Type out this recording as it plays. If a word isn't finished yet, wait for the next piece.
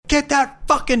get that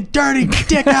fucking dirty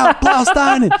dick out,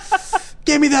 Blaustein, and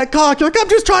give me that cock. You're like, I'm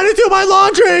just trying to do my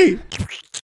laundry.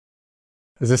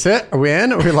 Is this it? Are we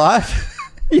in? Are we live?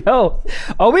 Yo,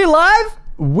 are we live?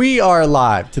 We are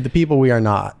live. To the people, we are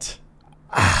not.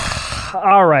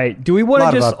 All right. Do we want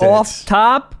to just off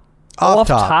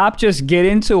top just get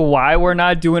into why we're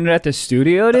not doing it at the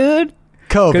studio, dude?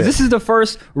 COVID. Because this is the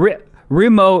first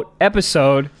remote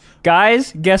episode.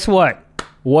 Guys, guess what?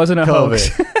 Wasn't a hoax.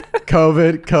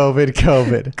 COVID.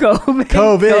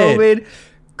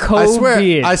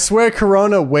 I swear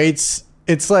Corona waits.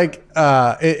 It's like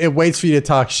it waits for you to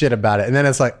talk shit about it. And then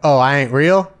it's like, oh, I ain't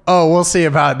real? Oh, we'll see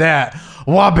about that.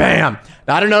 Wah-bam.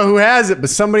 I don't know who has it, but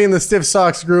somebody in the Stiff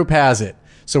Socks group has it.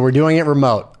 So we're doing it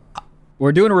remote.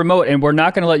 We're doing it remote, and we're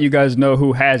not going to let you guys know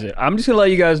who has it. I'm just going to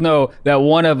let you guys know that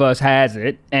one of us has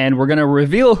it, and we're going to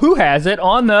reveal who has it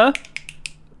on the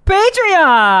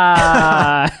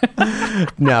Patreon.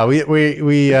 No,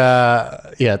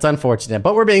 yeah, it's unfortunate,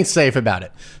 but we're being safe about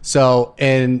it. So,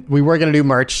 and we were going to do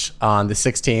merch on the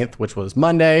 16th, which was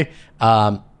Monday.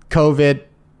 COVID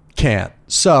can't.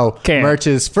 So, merch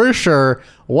is for sure,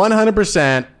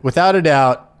 100%, without a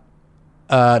doubt,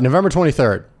 November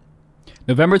 23rd.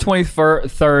 November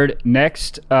 23rd,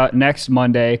 next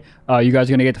Monday, you guys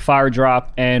are going to get the fire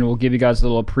drop, and we'll give you guys a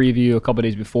little preview a couple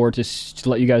days before just to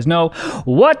let you guys know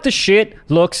what the shit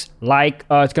looks like.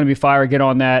 It's going to be fire. Get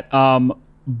on that.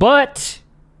 But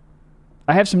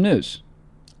I have some news.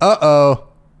 Uh-oh.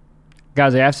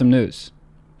 Guys, I have some news.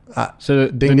 So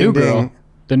the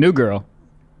new girl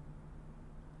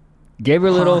gave her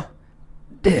a little...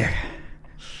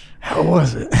 How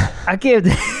was it? I gave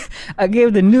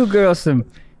the new girl some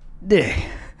dick.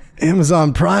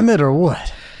 Amazon Prime it or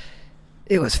what?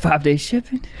 It was 5-day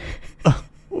shipping.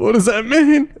 What does that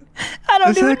mean? I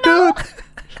don't even know.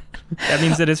 That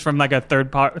means that it's from like a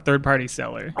third party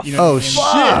seller. You Oh know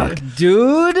shit,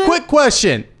 dude! Quick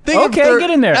question.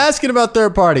 Get in there. Asking about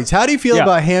third parties. How do you feel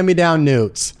about hand-me-down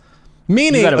nudes?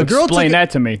 Meaning, you gotta a girl explain that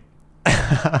to me.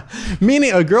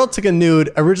 Meaning, a girl took a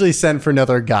nude originally sent for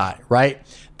another guy, right?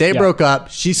 They broke up.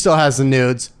 She still has the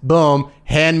nudes. Boom.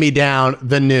 Hand me down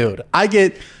the nude. I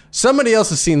get somebody else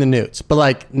has seen the nudes, but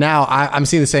like now I'm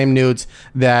seeing the same nudes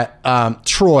that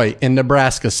Troy in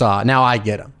Nebraska saw. Now I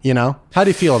get them. You know, how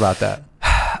do you feel about that?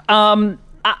 I'm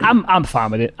fine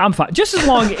with it. I'm fine. Just as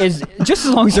long as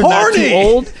they're not too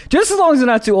old. Just as long as they're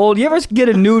not too old. You ever get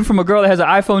a nude from a girl that has an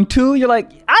iPhone 2? You're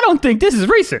like, I don't think this is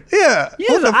recent. Yeah.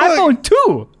 It's an iPhone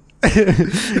 2.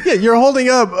 Yeah, you're holding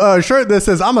up a shirt that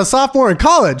says I'm a sophomore in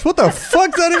college. What the fuck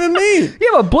does that even mean?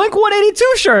 You have a Blink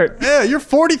 182 shirt. Yeah, you're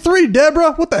 43,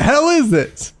 Deborah. What the hell is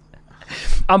this?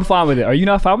 I'm fine with it. Are you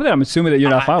not fine with it? I'm assuming that you're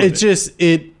not fine with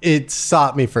it. It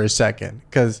stopped me for a second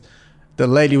because the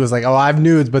lady was like, oh, I have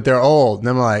nudes, but they're old. And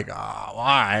I'm like, oh, all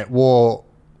right, well,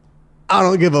 I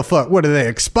don't give a fuck. What, do they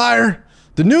expire?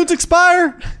 The nudes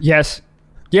expire? Yes,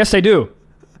 they do.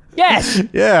 Yes.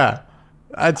 Yeah.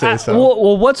 I'd say so.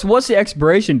 Well, what's the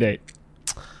expiration date?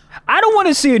 I don't want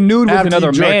to see a nude with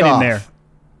another man in there.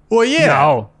 Well, yeah.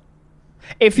 No.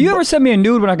 If you ever send me a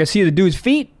nude when I can see the dude's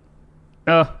feet,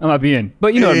 I might be in.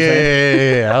 But you know what I'm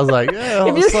saying. Yeah. I was like,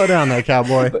 slow down there,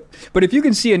 cowboy. But if you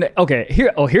can see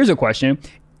here's a question.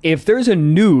 If there's a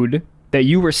nude that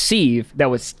you receive that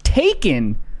was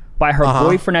taken by her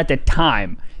boyfriend at the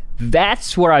time,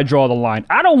 that's where I draw the line.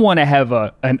 I don't want to have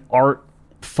an art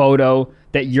photo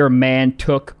that your man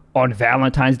took on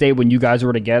Valentine's Day when you guys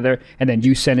were together, and then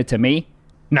you send it to me?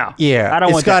 No. Yeah, I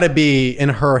don't want it's got to be in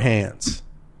her hands.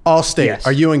 Allstate, yes.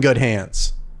 Are you in good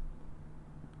hands?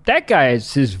 That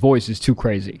his voice is too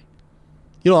crazy.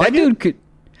 You don't that like dude could.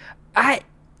 I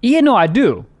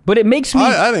do, but it makes me.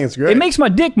 I think it's great. It makes my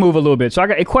dick move a little bit, so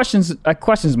I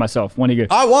questions myself when he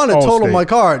gets. I want to total my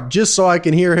car just so I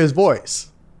can hear his voice.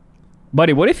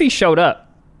 Buddy, what if he showed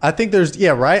up? I think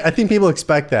right. I think people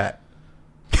expect that.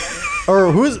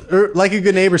 Or like a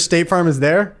good neighbor, State Farm is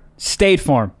there? State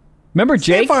Farm. Remember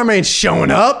Jake? State Farm ain't showing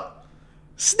up.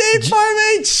 State Farm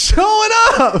ain't showing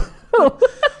up.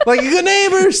 Like a good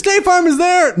neighbor, State Farm is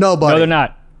there. No, buddy. No, they're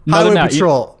not. Highway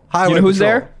Patrol. You know who's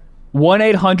there?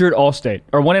 1-800-ALL-STATE.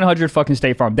 Or 1-800 fucking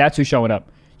State Farm. That's who's showing up.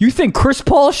 You think Chris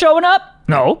Paul's showing up?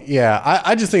 No. Yeah,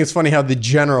 I just think it's funny how the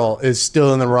General is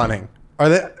still in the running.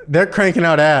 They're cranking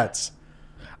out ads.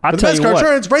 I'll tell you what. Best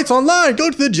car insurance rates online. Go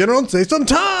to the General and save some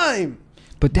time.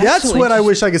 But that's what I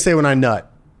wish I could say when I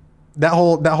nut. That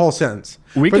whole sentence.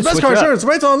 For the best car insurance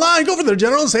rates online. Go for the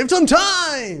General and save some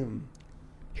time.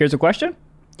 Here's a question.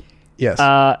 Yes.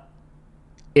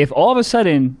 If all of a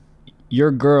sudden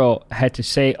your girl had to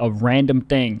say a random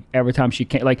thing every time she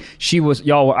came, like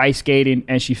y'all were ice skating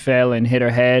and she fell and hit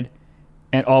her head,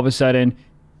 and all of a sudden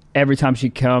every time she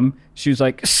come, she was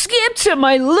like, skip to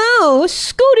my loo,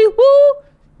 scooty woo.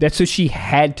 That's what she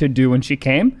had to do when she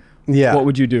came. Yeah. What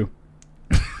would you do?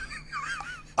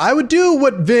 I would do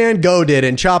what Van Gogh did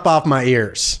and chop off my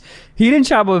ears. He didn't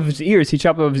chop off his ears. He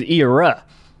chopped off his ear.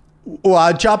 Well,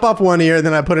 I'd chop off one ear,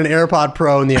 then I put an AirPod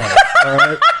Pro in the other. All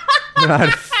right. And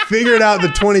I'd figure it out the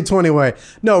 2020 way.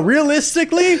 No,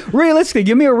 realistically,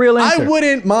 Give me a real answer. I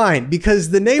wouldn't mind because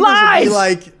the neighbors would be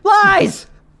like, Lies!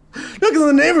 because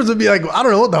the neighbors would be like, I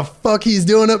don't know what the fuck he's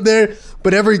doing up there.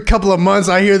 But every couple of months,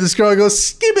 I hear this girl go,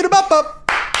 skip it up.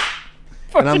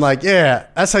 And I'm like, yeah,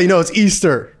 that's how you know it's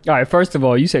Easter. All right, first of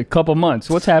all, you said couple months.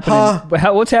 What's happening?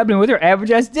 What's happening with your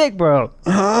average ass dick, bro?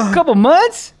 Couple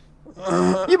months?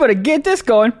 You better get this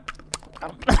going.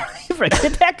 You better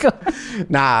get that going.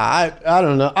 Nah, I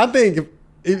don't know. I think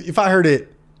if I heard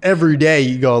it every day,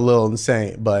 you go a little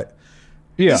insane. But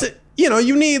Yeah. you know,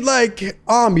 you need like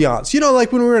ambiance. You know,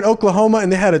 like when we were in Oklahoma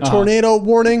and they had a tornado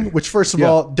warning, which first of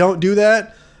all, don't do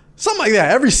that. Something like that.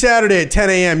 Every Saturday at 10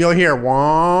 a.m. you'll hear,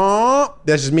 wah.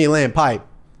 That's just me laying pipe.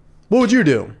 What would you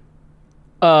do?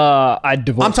 I'd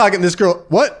divorce. I'm talking this girl.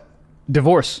 What?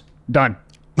 Divorce. Done.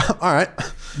 All right.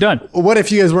 Done. What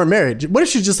if you guys weren't married? What if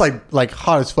she's just like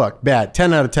hot as fuck? Bad.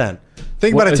 10 out of 10.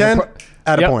 Think What about a is 10 it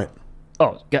at a Yep. point.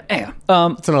 Oh, damn.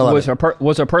 It's an 11.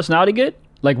 Was her personality good?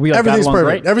 Like we like, got Everything's along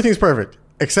perfect. great? Everything's perfect.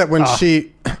 Except when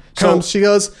she comes, she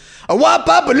goes, a wop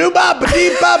up, a loop up, a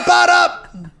deep up,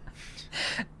 up.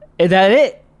 Is that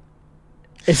it?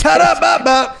 Is Shut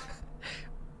up.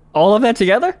 all of that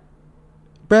together?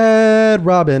 Red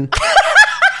Robin.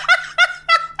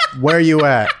 Where you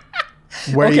at?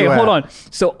 Where Okay, you at? hold on.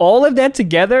 So all of that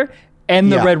together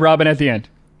and the Yeah. Red Robin at the end.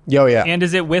 Yo, yeah. And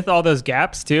is it with all those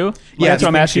gaps too? Yeah, that's what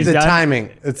I'm asking. It's a Done? timing.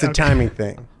 It's a timing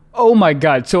thing. Oh my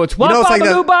God. So it's wop know, it's bop like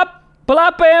that- baloo bop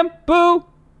balop bam boo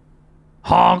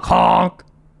honk honk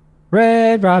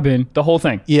Red Robin. The whole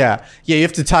thing. Yeah. Yeah, you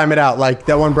have to time it out. Like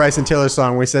that one Bryson Tiller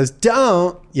song where he says,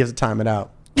 don't. You have to time it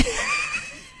out.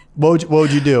 What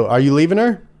would you do? Are you leaving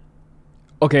her?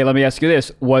 Okay, let me ask you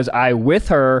this. Was I with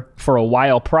her for a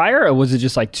while prior or was it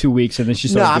just like 2 weeks and then she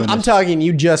No, started doing I'm this? talking.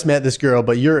 You just met this girl,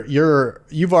 but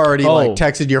you've already like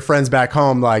texted your friends back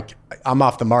home like I'm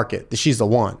off the market. She's the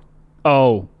one.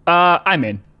 Oh, I'm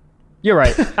in. You're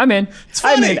right. I'm in.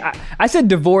 I'm funny. in. I said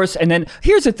divorce, and then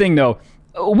here's the thing, though.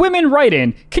 Women, write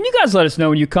in. Can you guys let us know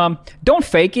when you come? Don't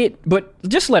fake it, but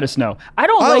just let us know. I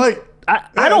don't like.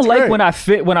 I don't that's like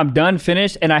great. when I'm done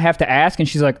finished and I have to ask, and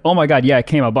she's like, "Oh my God, yeah, it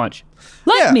came a bunch."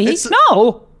 Let Yeah, me it's-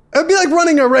 no. It'd be like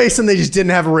running a race and they just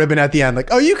didn't have a ribbon at the end. Like,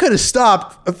 oh, you could have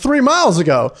stopped 3 miles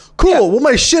ago. Cool. Yeah. Well,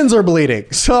 my shins are bleeding.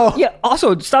 So Yeah.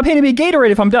 Also, stop handing me Gatorade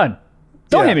if I'm done.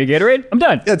 Don't Yeah. hand me Gatorade. I'm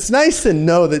done. it's nice to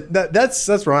know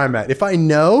that's where I'm at. If I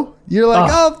know, you're like,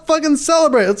 oh, fucking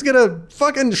celebrate. Let's get a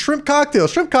fucking shrimp cocktail.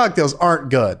 Shrimp cocktails aren't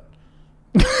good.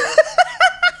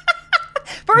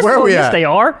 First Where of are all, we yes, at? they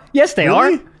are. Yes, they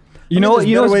Really? are. You know there's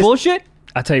what's better ways- bullshit?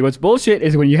 I'll tell you what's bullshit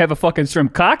is when you have a fucking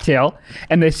shrimp cocktail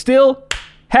and they still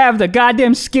have the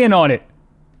goddamn skin on it.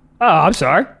 Oh, I'm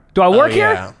sorry. Do I work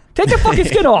yeah. here? Take the fucking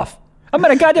skin off. I'm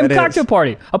at a goddamn That cocktail is.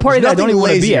 party. A party that I don't Nothing even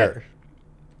want to be at. lazier.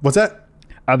 What's that?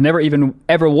 I've never even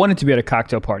ever wanted to be at a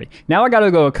cocktail party. Now I got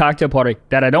to go to a cocktail party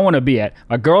that I don't want to be at.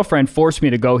 My girlfriend forced me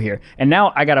to go here. And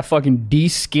now I got to fucking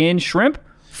de-skin shrimp?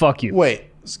 Fuck you. Wait,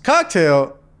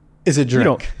 cocktail is a drink.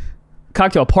 don't-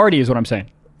 Cocktail party is what I'm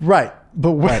saying. Right.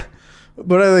 But what?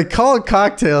 But are they called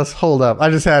cocktails? Hold up. I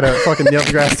just had a fucking Neil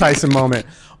deGrasse Tyson moment.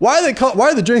 Why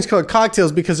are the drinks called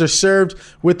cocktails? Because they're served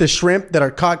with the shrimp that are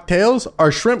cocktails?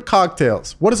 Are shrimp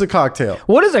cocktails? What is a cocktail?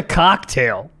 What is a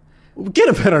cocktail? Get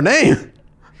a better name.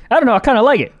 I don't know. I kind of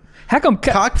like it. How come?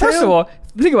 Cocktail? First of all,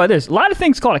 think about this. A lot of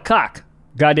things called a cock.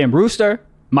 Goddamn rooster,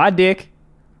 my dick,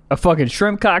 a fucking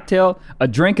shrimp cocktail, a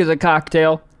drink is a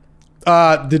cocktail.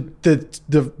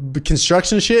 The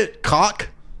construction shit, cock.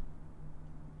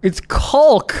 It's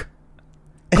caulk.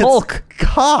 Caulk. It's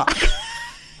cock.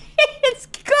 It's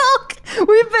caulk.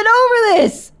 We've been over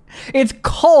this. It's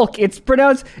caulk. It's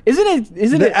pronounced. Isn't it?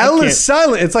 Isn't The it? I L can't- is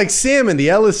silent. It's like salmon. The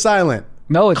L is silent.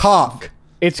 No, it's Cock.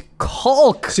 It's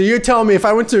caulk. So you're telling me if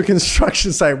I went to a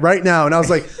construction site right now and I was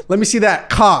like, let me see that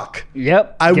cock,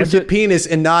 Yep. I would Guess get what- penis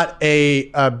and not a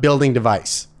building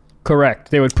device. Correct.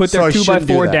 They would put So their I shouldn't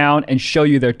do 2x4 that. down and show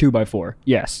you their 2x4.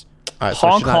 Yes. All right, so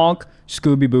I Honk should not- honk.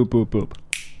 Scooby boop boop boop.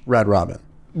 Red Robin.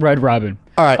 Red Robin.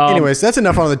 All right. Anyways, that's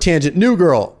enough on the tangent. New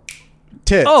girl.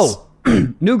 Tits. Oh,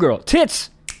 new girl. Tits.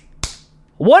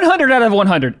 100 out of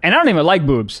 100. And I don't even like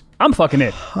boobs. I'm fucking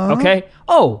it. Okay?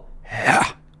 Oh,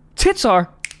 yeah. Tits are.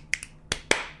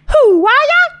 Who?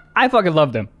 I fucking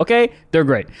love them. Okay? They're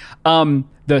great.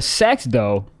 The sex,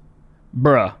 though,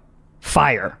 bruh.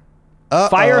 Fire. Uh-oh.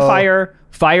 Fire.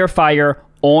 Fire,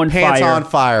 on Pants fire. on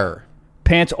fire.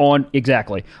 Pants on,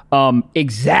 exactly.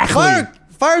 Exactly.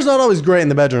 Fire's not always great in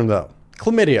the bedroom, though.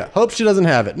 Chlamydia. Hope she doesn't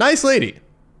have it. Nice lady.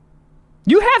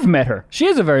 You have met her. She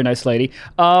is a very nice lady.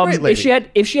 Great lady.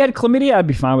 If she had chlamydia, I'd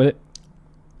be fine with it.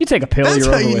 You take a pill, That's you're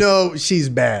how over you with. know she's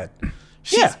bad.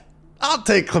 Yeah. I'll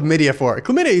take chlamydia for it.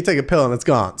 Chlamydia, you take a pill and it's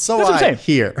gone. So That's what I'm I saying.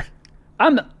 hear.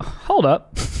 Hold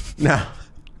up. No.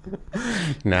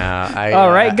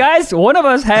 All right, guys. One of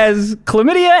us has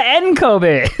chlamydia and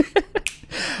COVID.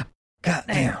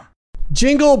 Goddamn.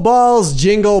 Jingle balls.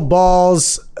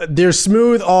 They're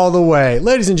smooth all the way.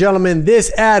 Ladies and gentlemen,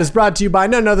 this ad is brought to you by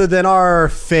none other than our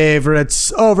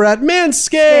favorites over at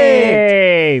Manscaped.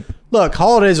 Hey. Look,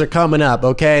 holidays are coming up,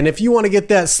 okay? And if you want to get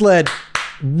that sled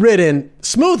ridden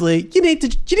smoothly, you need to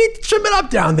trim it up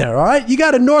down there, all right? You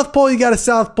got a North Pole, you got a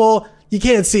South Pole. You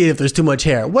can't see it if there's too much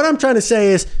hair. What I'm trying to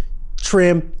say is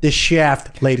trim the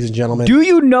shaft, ladies and gentlemen. Do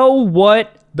you know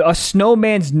what a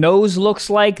snowman's nose looks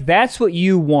like? That's what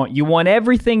you want. You want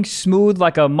everything smooth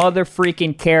like a mother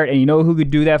freaking carrot. And you know who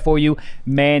could do that for you?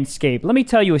 Manscaped. Let me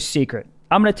tell you a secret.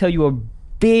 I'm going to tell you a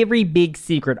very big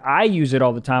secret. I use it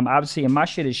all the time, obviously, and my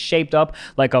shit is shaped up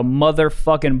like a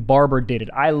motherfucking barber did it.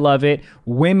 I love it.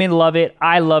 Women love it.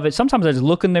 I love it. Sometimes I just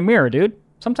look in the mirror, dude.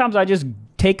 Sometimes I just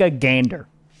take a gander.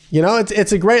 You know,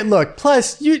 it's a great look.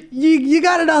 Plus, you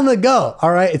got it on the go,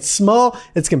 all right? It's small,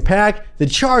 it's compact. The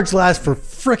charge lasts for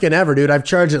frickin' ever, dude. I've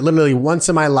charged it literally once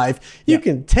in my life. You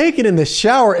can take it in the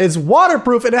shower. It's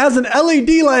waterproof. It has an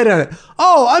LED light on it.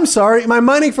 Oh, I'm sorry. Am I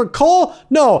mining for coal?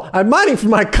 No, I'm mining for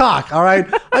my cock, all right?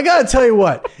 I gotta tell you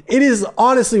what. It is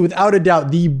honestly, without a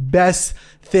doubt, the best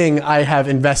thing I have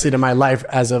invested in my life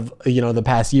as of, the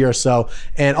past year or so.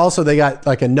 And also they got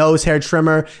like a nose hair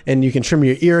trimmer and you can trim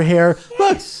your ear hair.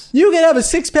 Look, you can have a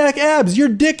 6-pack abs. Your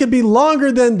dick could be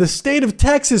longer than the state of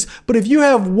Texas. But if you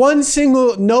have one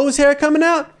single nose hair coming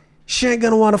out, she ain't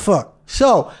gonna want to fuck.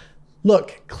 So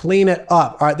look, clean it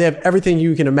up. All right. They have everything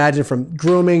you can imagine, from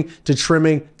grooming to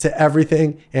trimming to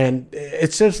everything. And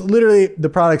it's just literally, the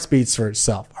product speaks for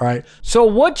itself. All right. So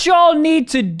what y'all need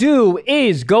to do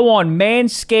is go on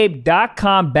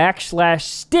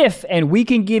manscaped.com/stiff and we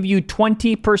can give you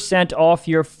 20% off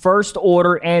your first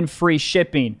order and free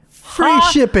shipping. Free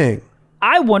shipping.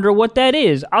 I wonder what that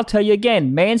is. I'll tell you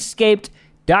again,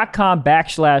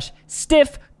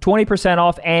 manscaped.com/stiff. 20%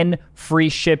 off and free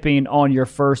shipping on your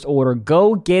first order.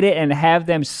 Go get it and have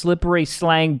them slippery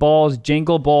slang balls,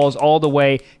 jingle balls all the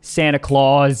way, Santa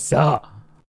Claus.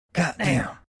 Goddamn.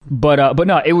 But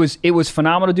no, it was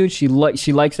phenomenal, dude. She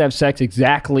likes to have sex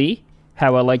exactly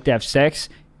how I like to have sex.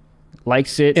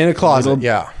 Likes it in a closet,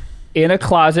 yeah. In a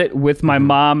closet with my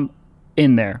mom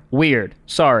in there. Weird.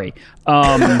 Sorry.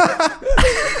 That's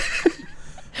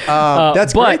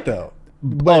great though.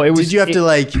 But did you have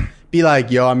to be like,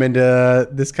 yo, I'm into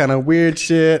this kind of weird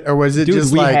shit? Or was it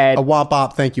just like a womp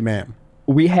op, thank you, ma'am?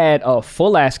 We had a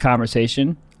full-ass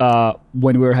conversation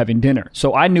when we were having dinner.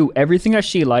 So I knew everything that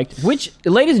she liked, which,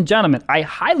 ladies and gentlemen, I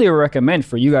highly recommend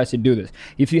for you guys to do this.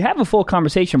 If you have a full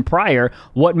conversation prior,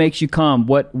 what makes you come,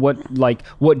 what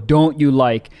don't you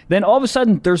like, then all of a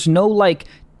sudden there's no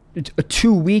a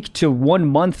 2-week to 1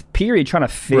 month period trying to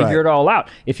figure it all out.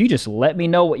 If you just let me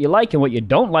know what you like and what you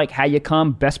don't like, how you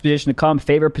come, best position to come,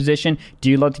 favorite position, do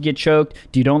you love to get choked?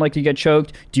 Do you don't like to get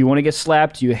choked? Do you want to get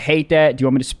slapped? Do you hate that? Do you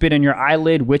want me to spit in your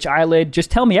eyelid? Which eyelid? Just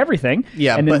tell me everything.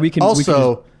 Yeah, and then but we can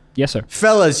also, yes, sir.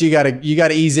 Fellas, you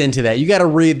gotta ease into that. You gotta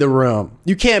read the room.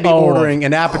 You can't be ordering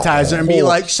an appetizer and be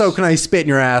like, so can I spit in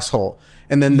your asshole?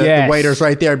 And then the waiter's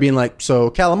right there being like, so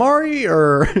calamari,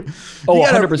 or you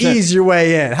gotta 100%. ease your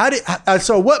way in.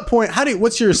 So what point,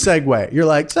 what's your segue? You're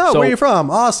like, so where are you from?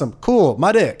 Awesome. Cool.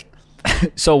 My dick.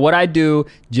 So what I do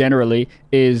generally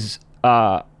is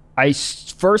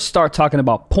first start talking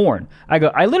about porn. I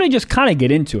literally just kind of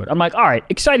get into it. I'm like, all right,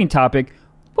 exciting topic.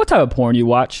 What type of porn you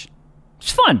watch?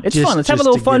 It's fun. It's fun. Let's have a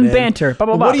little fun banter. Blah,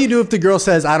 blah, blah. What do you do if the girl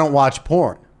says, I don't watch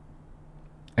porn?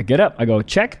 I get up. I go,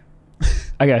 check.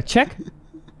 I got to check.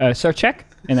 Sir, check.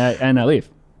 And I leave.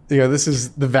 Yeah, this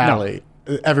is the Valley.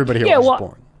 No. Everybody here watches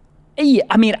porn. Yeah,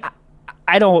 I mean,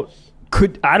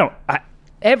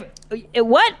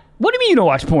 what? What do you mean you don't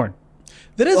watch porn?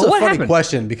 That is a funny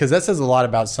question, because that says a lot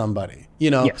about somebody.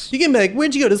 You can be like,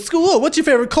 where'd you go to school? What's your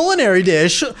favorite culinary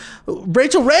dish?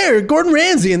 Rachel Ray or Gordon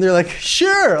Ramsay? And they're like,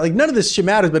 sure. Like, none of this shit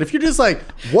matters. But if you're just like,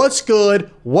 what's good?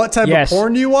 What type of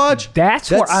porn do you watch? That's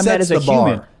where I'm at as a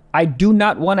human. I do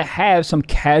not want to have some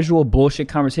casual bullshit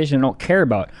conversation I don't care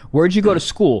about. Where'd you go to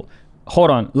school? Hold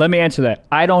on. Let me answer that.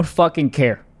 I don't fucking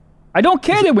care. I don't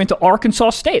care they went to Arkansas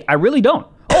State. I really don't.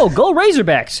 Oh, go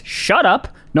Razorbacks. Shut up.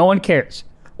 No one cares.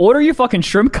 order your fucking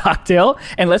shrimp cocktail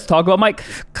and let's talk about my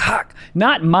cock.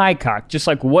 Not my cock, just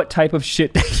like what type of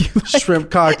shit that you like.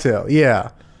 Shrimp cocktail.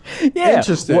 Yeah. Yeah.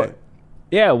 Interesting.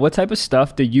 What type of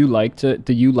stuff do you like to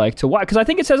watch? Because I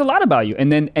think it says a lot about you.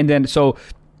 And then so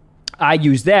I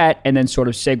use that and then sort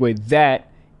of segue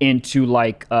that into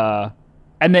like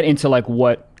and then into like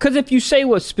what, because if you say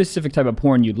what specific type of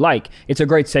porn you like, it's a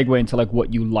great segue into like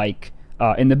what you like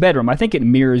in the bedroom. I think it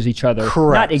mirrors each other.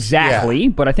 Correct. Not exactly,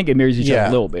 but I think it mirrors each other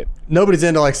a little bit. Nobody's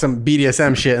into like some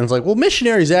BDSM shit and it's like, well,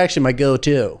 missionary is actually my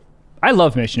go-to. I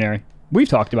love Missionary. We've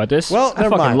talked about this. Well, I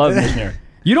never fucking mind. love Missionary.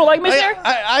 You don't like Missionary?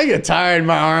 I get tired.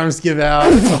 My arms give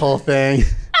out. It's the whole thing.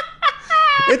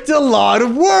 It's a lot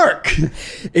of work.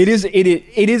 It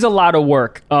is a lot of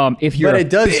work. If you're, But it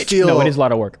does feel. no, it is a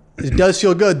lot of work. It does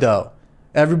feel good though.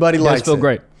 Everybody It likes does feel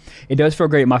great. It does feel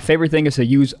great. My favorite thing is to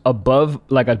use above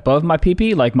my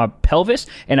pee-pee, like my pelvis,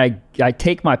 and I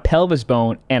take my pelvis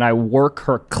bone and I work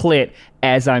her clit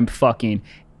as I'm fucking.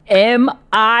 Am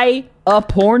I a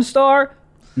porn star?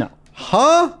 No.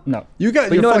 Huh? No. You got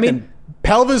But your you know what I fucking mean?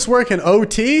 pelvis working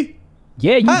OT?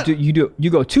 Yeah, you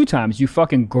go 2 times. You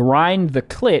fucking grind the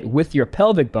clit with your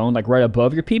pelvic bone, like right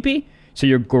above your pee-pee. So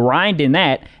you're grinding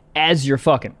that as you're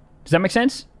fucking. Does that make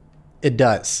sense? It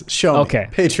does. Show me. Okay.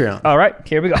 Patreon. All right,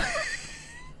 here we go.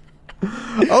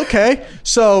 Okay.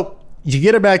 So you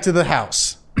get her back to the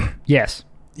house. Yes.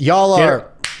 Y'all Get are.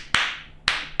 her-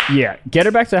 Yeah, get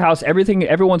her back to the house.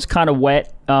 Everyone's kind of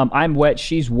wet. I'm wet.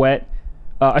 She's wet.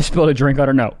 I spilled a drink. I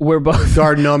don't know. We're both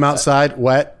Garden gnome outside,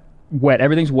 wet. wet.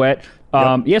 Everything's wet.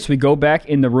 Yes, we go back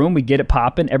in the room. We get it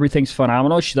popping. Everything's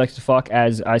phenomenal. She likes to fuck,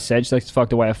 as I said. She likes to fuck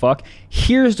the way I fuck.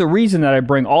 Here's the reason that I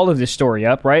bring all of this story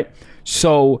up, right?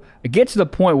 So I get to the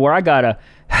point where I gotta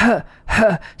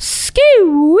skip.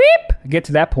 Get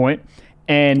to that point,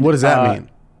 and What does that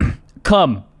mean?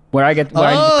 Come. Where I get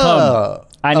I need to come.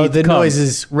 I need the to come. noise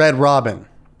is Red Robin.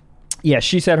 Yeah,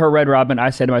 she said her Red Robin. I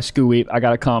said my Scoo-Weep. I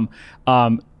gotta come.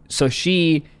 So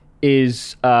she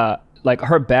is like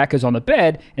her back is on the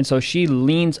bed, and so she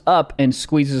leans up and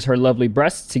squeezes her lovely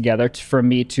breasts together for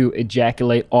me to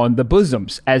ejaculate on the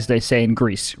bosoms, as they say in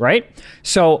Greece, right?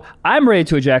 So I'm ready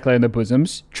to ejaculate on the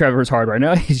bosoms. Trevor's hard right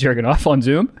now. He's jerking off on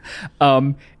Zoom.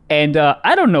 And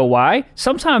I don't know why.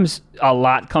 Sometimes a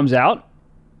lot comes out,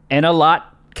 and a lot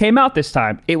came out this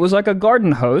time. It was like a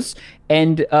garden hose,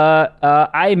 and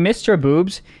I missed her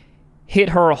boobs, hit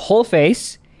her whole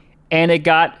face, and it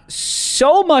got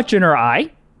so much in her eye,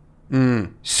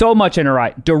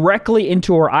 directly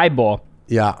into her eyeball,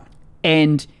 Yeah.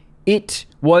 and it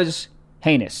was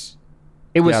heinous.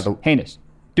 It was heinous.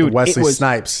 Dude, Wesley it was,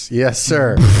 Snipes. Yes,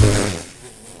 sir.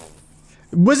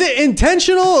 Was it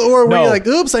intentional or were No. you like,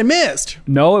 oops, I missed?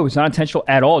 No, it was not intentional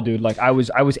at all, dude. Like I was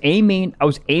aiming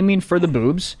for the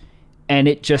boobs, and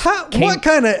it just came. What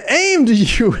kind of aim do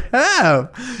you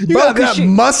have? You Bro, got 'cause that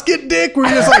musket dick where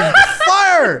you're just like,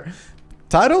 fire!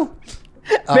 Title?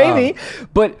 Maybe,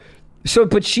 but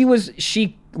she was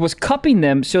cupping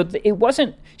them, so it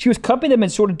wasn't. She was cupping them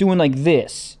and sort of doing like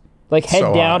this, like head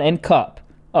So down hot. and cup.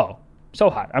 Oh, so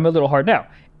hot! I'm a little hard now,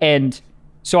 and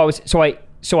so I was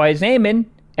aiming,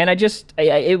 and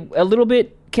it a little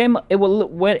bit came. It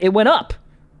went up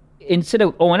instead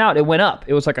of going out. It went up.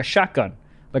 It was like a shotgun,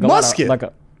 like Musket. like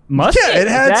a musket. Yeah, it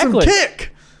had exactly. some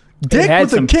kick. Dick had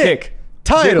with a some kick. kick.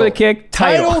 Title. Dick with a kick.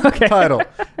 Title. Okay. Title.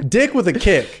 Dick with a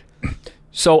kick.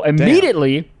 So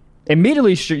immediately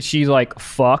she's like,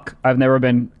 "Fuck! I've never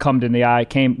been cummed in the eye."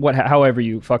 However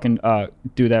you fucking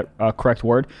do that correct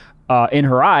word, in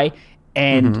her eye,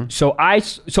 and so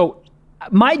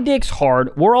my dick's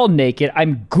hard. We're all naked.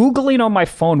 I'm Googling on my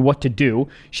phone what to do.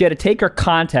 She had to take her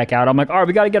contact out. I'm like, all right,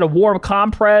 we got to get a warm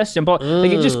compress. And like,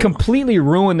 it just completely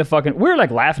ruined the fucking... We were like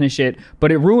laughing and shit,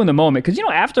 but it ruined the moment. Because,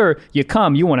 after you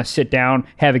come, you want to sit down,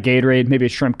 have a Gatorade, maybe a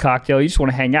shrimp cocktail. You just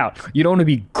want to hang out. You don't want to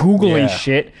be Googling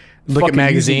shit. Look at fucking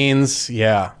magazines.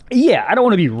 Yeah. Yeah, I don't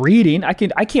want to be reading. I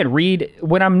can't read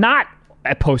when I'm not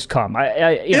at post-cum.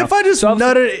 If I just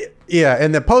nutted... Yeah,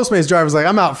 and the Postmates driver's like,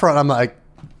 I'm out front. I'm like...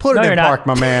 Put it No, in you're not. park,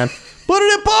 my man. Put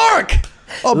it in park.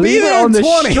 I'll be leave it there on in the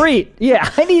 20. street. Yeah,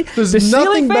 I need There's the ceiling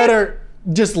nothing fan? better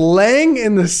just laying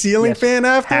in the ceiling Yes, fan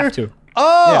after. have to.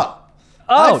 Oh, Yeah.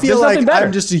 Oh, I feel there's like nothing better.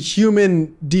 I'm just a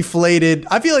human deflated.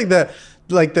 I feel like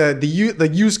the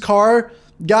used car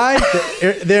guy,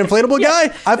 the inflatable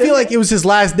guy. I feel like it was his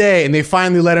last day, and they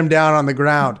finally let him down on the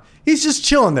ground. He's just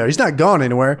chilling there. He's not going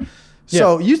anywhere.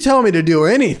 So you tell me to do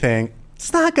anything,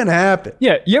 it's not gonna happen.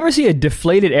 Yeah, you ever see a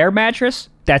deflated air mattress?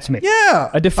 That's me. Yeah,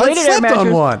 A deflated I air slept mattress.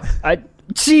 on one.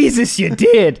 Jesus, you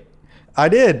did. I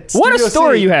did. What a Studio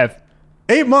story City. you have.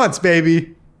 8 months,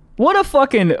 baby. What a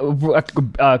fucking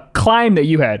climb that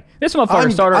you had. This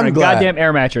motherfucker started on a glad. goddamn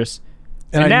air mattress.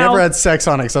 And I now, never had sex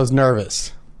on it because I was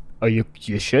nervous. Oh, you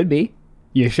should be.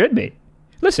 You should be.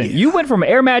 Listen, you went from an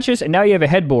air mattress and now you have a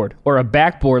headboard or a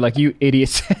backboard like you idiot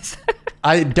says.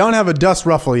 I don't have a dust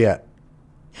ruffle yet.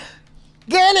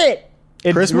 Get it!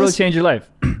 It Christmas? really changed your life.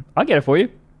 I'll get it for you.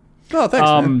 Oh, thanks,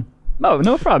 man.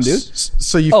 No problem, dude.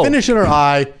 So you finish in her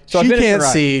eye. So I she finished can't her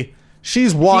eye. see.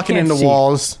 She's walking can't into see.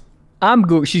 walls.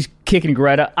 She's kicking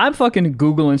Greta. I'm fucking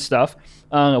Googling stuff.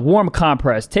 Warm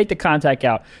compress. Take the contact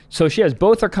out. So she has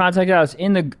both her contact out.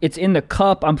 It's in the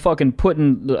cup. I'm fucking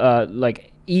putting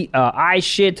eye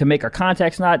shit to make her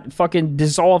contacts not fucking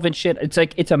dissolve and shit. It's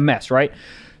like, it's a mess, right?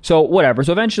 So whatever.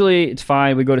 So eventually it's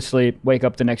fine. We go to sleep, wake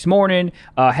up the next morning,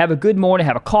 have a good morning,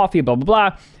 have a coffee, blah, blah,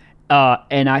 blah.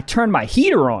 And I turn my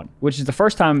heater on, which is the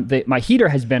first time that my heater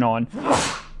has been on.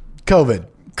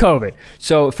 COVID.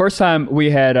 So first time we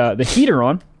had the heater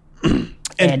on.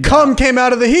 And cum came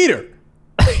out of the heater.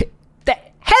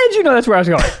 How did you know that's where I was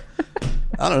going?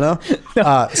 I don't know.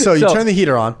 So you turn the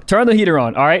heater on. Turn the heater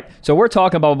on. All right. So we're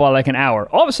talking about like an hour.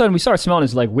 All of a sudden we start smelling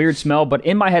this like weird smell. But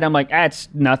in my head, I'm like, it's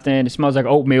nothing. It smells like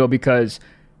oatmeal because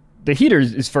the heater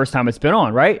is first time it's been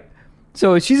on. Right.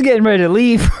 So she's getting ready to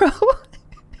leave, bro.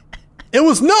 It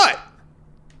was not.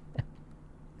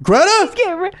 Greta?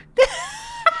 Getting ready.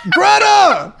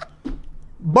 Greta!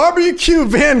 Barbecue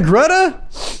Van Greta?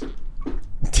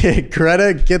 Did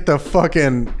Greta get the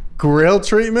fucking grill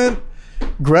treatment?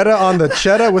 Greta on the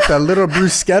cheddar with that little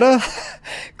bruschetta?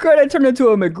 Greta turned into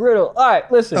a McGriddle. All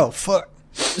right, listen. Oh, fuck.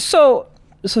 So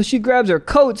she grabs her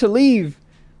coat to leave,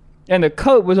 and the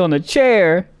coat was on the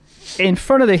chair in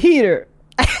front of the heater.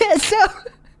 So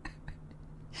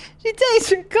she takes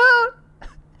her coat,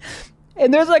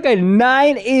 and there's like a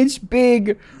 9-inch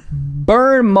big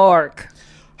burn mark.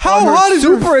 How on her hot is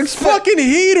your super fucking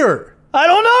heater? I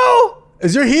don't know.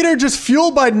 Is your heater just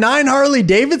fueled by 9 Harley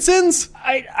Davidsons?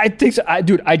 I think so.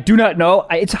 Dude, I do not know.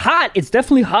 It's hot. It's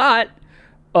definitely hot.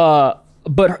 But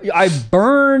I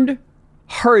burned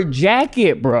her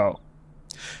jacket, bro.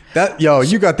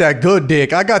 You got that good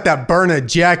dick. I got that burn a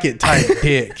jacket type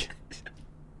dick.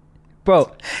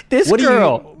 Bro, this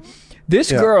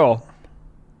girl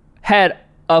had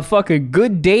a fucking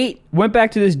good date, went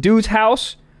back to this dude's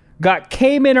house,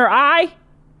 came in her eye,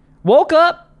 woke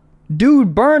up,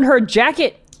 dude burned her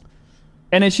jacket,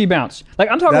 and then she bounced. Like,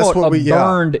 I'm talking about a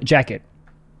burned jacket.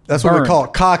 That's what we call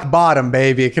it, cock bottom,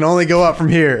 baby. It can only go up from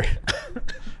here.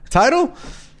 Title?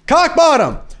 Cock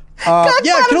bottom.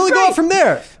 It can only go up from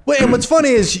there. Wait, and what's funny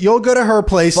is you'll go to her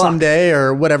place someday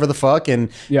or whatever the fuck, and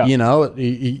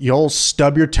you'll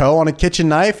stub your toe on a kitchen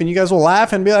knife, and you guys will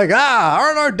laugh and be like,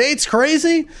 aren't our dates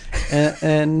crazy?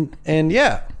 And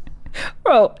yeah.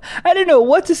 Bro, I didn't know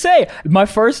what to say. My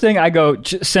first thing, I go,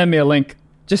 send me a link.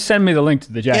 Just send me the link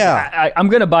to the jacket. Yeah. I'm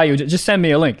going to buy you. Just send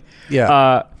me a link.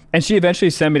 Yeah. And she eventually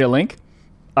sent me the link.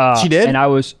 She did? And I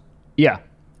was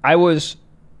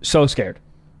so scared.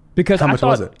 Because How much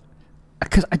was it?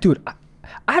 Because, dude,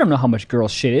 I don't know how much girl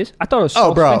shit is. I thought it was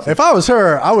so expensive. If I was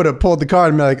her, I would have pulled the card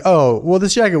and be like,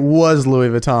 this jacket was Louis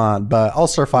Vuitton, but I'll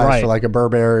suffice for like a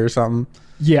Burberry or something.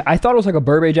 Yeah, I thought it was like a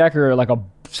Burberry jacket or like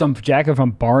some jacket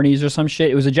from Barney's or some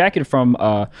shit. It was a jacket from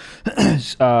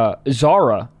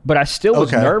Zara, but I still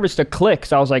was nervous to click.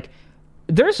 So I was like,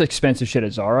 "There's expensive shit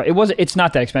at Zara." It's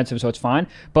not that expensive, so it's fine.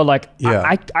 But like,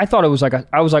 I thought it was like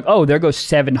I was like, "Oh, there goes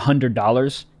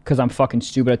 $700." Because I'm fucking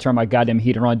stupid. I turned my goddamn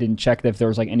heater on, didn't check if there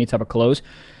was like any type of clothes.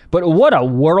 But what a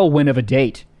whirlwind of a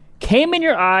date! Came in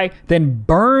your eye, then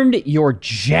burned your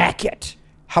jacket.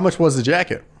 How much was the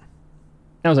jacket?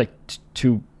 That was like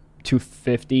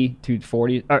 $250,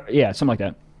 $240. Yeah, something like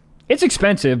that. It's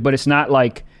expensive, but it's not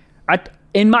like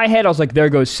in my head I was like, there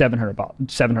goes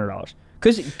 $700.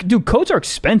 Because dude, coats are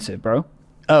expensive, bro.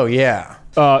 Oh yeah.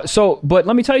 But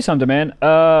let me tell you something, man.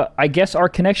 I guess our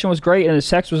connection was great and the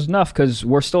sex was enough because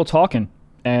we're still talking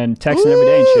and texting every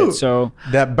day and shit. So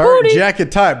that burnt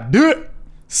jacket type, do it.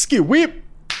 Ski-weep.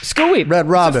 Red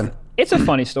Robin. It's a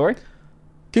funny story.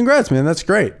 Congrats, man. That's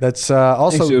great. That's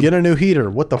also Thanks, get a new heater.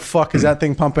 What the fuck is that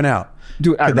thing pumping out?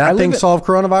 Dude, Could that thing solve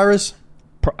coronavirus?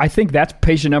 I think that's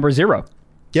patient number 0.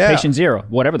 Yeah. Patient 0.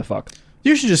 Whatever the fuck.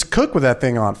 You should just cook with that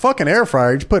thing on. Fucking air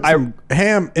fryer. Just put some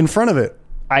ham in front of it.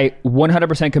 I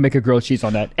 100% can make a grilled cheese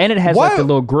on that. And it has like the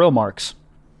little grill marks.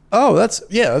 Oh, that's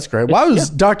great. Why was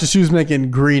Dr. Seuss making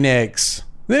green eggs?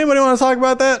 Does anybody want to talk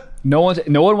about that? No one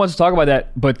wants to talk about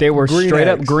that, but they were straight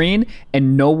up green,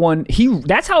 and no one.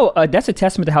 That's a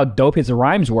testament to how dope his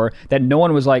rhymes were. That no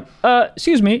one was like,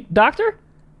 excuse me, doctor,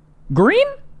 green?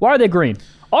 Why are they green?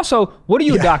 Also, what are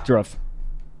you a doctor of?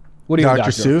 What are you a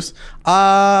doctor Dr. Seuss?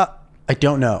 I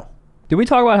don't know. Did we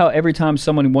talk about how every time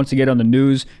someone wants to get on the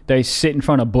news, they sit in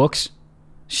front of books?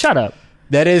 Shut up.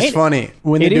 That is funny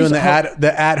when they're doing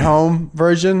the at home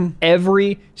version.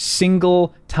 Every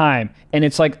single time. And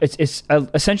it's like, it's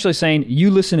essentially saying,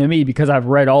 you listen to me because I've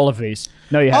read all of these.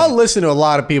 No, you haven't. I'll listen to a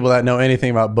lot of people that know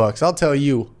anything about books. I'll tell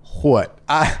you what.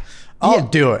 I'll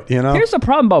do it, you know? Here's the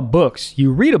problem about books.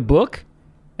 You read a book,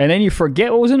 and then you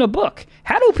forget what was in a book.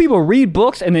 How do people read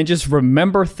books and then just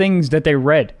remember things that they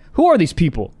read? Who are these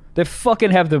people that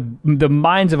fucking have the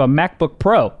minds of a MacBook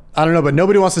Pro? I don't know, but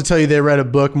nobody wants to tell you they read a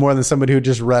book more than somebody who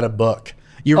just read a book.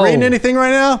 You reading anything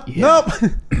right now? Yeah.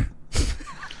 Nope.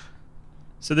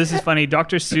 So this is funny.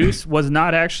 Dr. Seuss was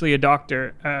not actually a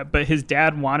doctor, but his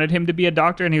dad wanted him to be a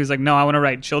doctor, and he was like, "No, I want to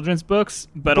write children's books,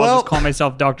 but I'll just call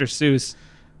myself Dr. Seuss."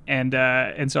 And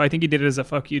so I think he did it as a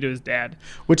fuck you to his dad.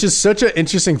 Which is such an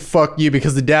interesting fuck you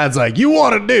because the dad's like, "You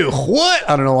want to do what?"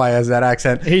 I don't know why he has that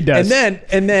accent. He does.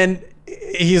 And then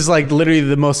he's like literally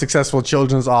the most successful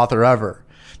children's author ever.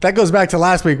 That goes back to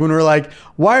last week when we were like,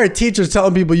 why are teachers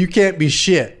telling people you can't be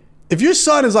shit? If your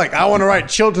son is like, I want to write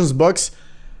children's books,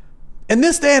 in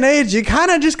this day and age, you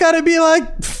kind of just got to be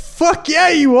like, fuck yeah,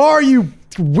 you are, you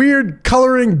weird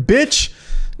coloring bitch.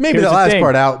 Maybe Here's the the last thing.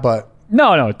 part out, but.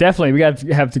 No, definitely. We got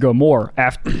to have to go more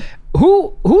after.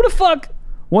 Who the fuck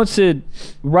wants to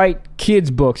write kids'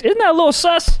 books? Isn't that a little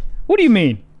sus? What do you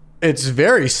mean? It's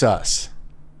very sus.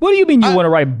 What do you mean you want to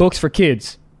write books for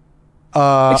kids?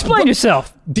 Explain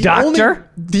yourself, doctor.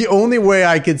 The only way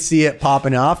I could see it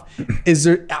popping off is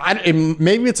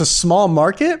maybe it's a small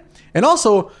market. And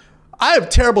also, I have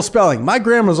terrible spelling. My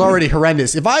grammar's already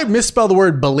horrendous. If I misspell the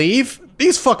word believe,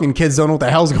 these fucking kids don't know what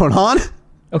the hell's going on.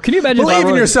 Oh, can you imagine? Believe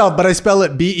in yourself, but I spell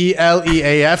it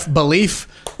BELEAF, belief.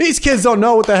 These kids don't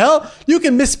know what the hell. You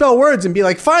can misspell words and be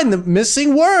like, find the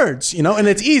missing words, you know, and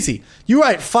it's easy. You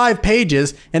write 5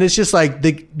 pages and it's just like,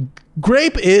 the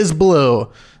grape is blue.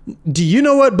 Do you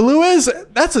know what blue is?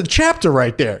 That's a chapter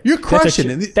right there. You're crushing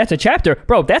it. That's a chapter.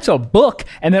 Bro, that's a book.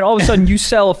 And then all of a sudden you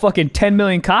sell fucking 10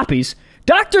 million copies.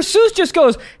 Dr. Seuss just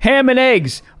goes, ham and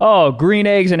eggs. Oh, green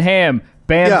eggs and ham.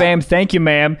 Bam, bam, thank you,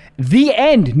 ma'am. The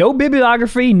end. No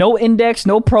bibliography, no index,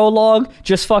 no prologue.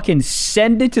 Just fucking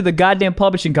send it to the goddamn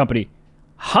publishing company.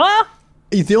 Huh?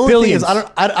 The only Billions. thing is,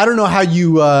 I don't know how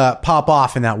you pop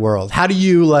off in that world. How do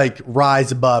you like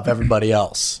rise above everybody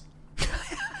else?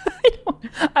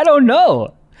 I don't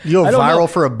know. You go viral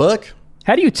for a book?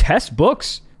 How do you test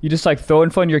books? You just like throw it in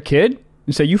front of your kid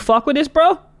and say, you fuck with this,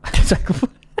 bro? It's like,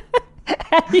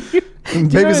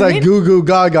 Baby's like goo goo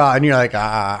gaga, and you're like,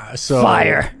 so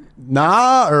fire.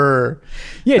 Nah, or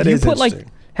yeah, do you put like,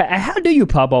 how do you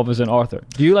pop off as an author?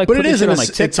 Do you like put this shit on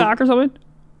like TikTok or something?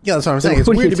 Yeah, that's what I'm saying. It's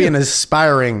weird to be an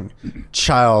aspiring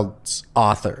child's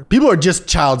author. People are just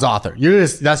child's author.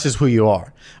 That's just who you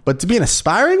are. But to be an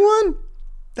aspiring one,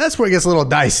 that's where it gets a little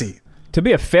dicey. To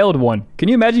be a failed one. Can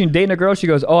you imagine you dating a girl, she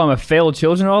goes, oh, I'm a failed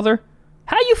children's author?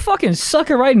 How you fucking suck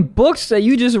at writing books that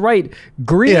you just write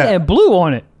green and blue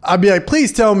on it? I'd be like,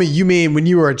 please tell me you mean when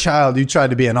you were a child you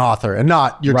tried to be an author and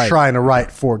not you're trying to write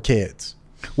for kids.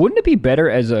 Wouldn't it be better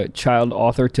as a child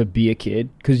author to be a kid?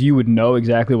 Because you would know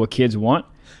exactly what kids want?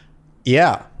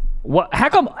 Yeah. What? How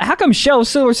come Shel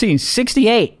Silverstein's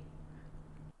 68?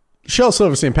 Shel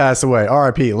Silverstein passed away.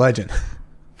 R.I.P. Legend.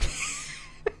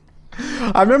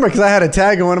 I remember because I had a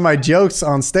tag in one of my jokes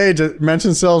on stage that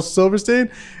mentioned Shel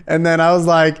Silverstein, and then I was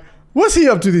like, "What's he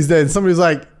up to these days?" And somebody's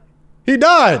like, "He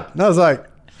died," and I was like,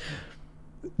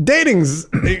 "Dating's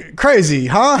crazy,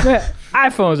 huh?" Man,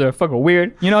 iPhones are fucking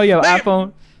weird. You know, you have an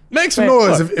iPhone. Make some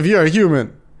noise if you're a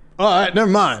human. All right,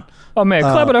 never mind. Oh man,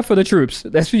 clap it up for the troops.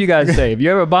 That's what you guys say. If you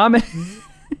ever bombing,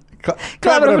 clap it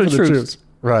up for the troops.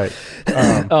 Right.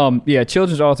 Yeah,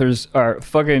 children's authors are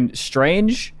fucking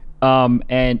strange.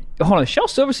 And hold on, Shel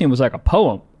Silverstein was like a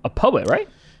poet, right?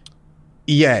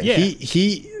 Yeah.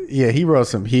 He wrote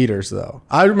some heaters though.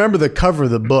 I remember the cover of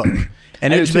the book,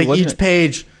 and it was like each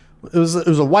page. It was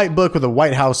a white book with a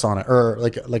white house on it, or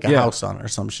like a house on it, or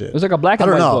some shit. It was like a black and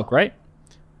white book, right?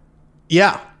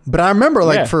 Yeah, but I remember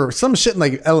like for some shit in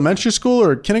like elementary school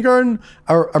or kindergarten,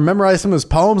 I memorized some of his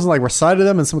poems and like recited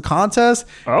them in some contest.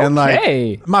 Okay. And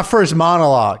like my first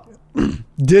monologue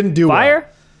didn't do Fire? Well.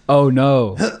 Oh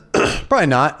no. Probably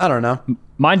not. I don't know.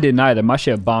 Mine didn't either. My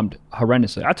shit bombed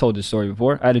horrendously. I told this story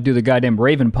before. I had to do the goddamn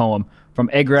Raven poem from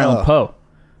Edgar Allan Poe.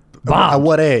 At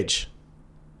what age?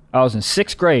 I was in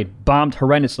 6th grade, bombed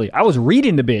horrendously. I was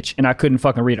reading the bitch, and I couldn't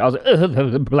fucking read it. I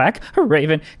was like, Black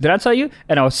Raven. Did I tell you?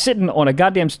 And I was sitting on a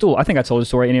goddamn stool. I think I told the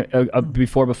story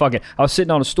before, but fuck it. I was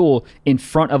sitting on a stool in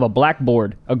front of a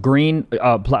blackboard, a green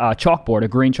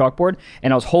chalkboard,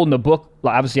 and I was holding the book,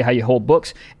 like obviously how you hold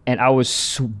books, and I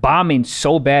was bombing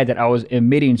so bad that I was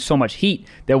emitting so much heat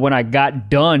that when I got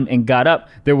done and got up,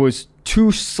 there was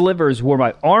 2 slivers where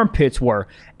my armpits were.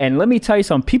 And let me tell you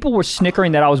something, people were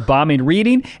snickering that I was bombing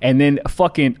reading, and then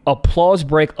fucking applause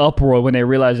break uproar when they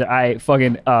realized that I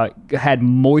fucking had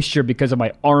moisture because of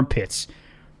my armpits.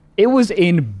 It was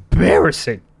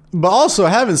embarrassing. But also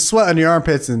having sweat on your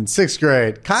armpits in 6th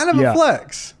grade, kind of a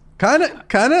flex. Kind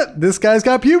of, this guy's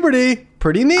got puberty.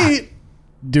 Pretty neat.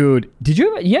 Dude, did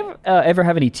you ever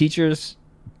have any teachers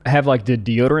have like the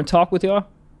deodorant talk with y'all?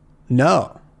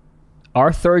 No.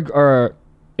 Our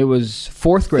it was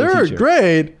 4th grade teacher. 3rd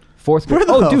grade? 4th grade.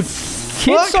 Oh, dude,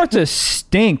 kids start to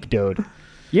stink, dude.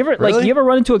 You ever really? you ever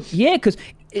run into because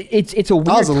it's a weird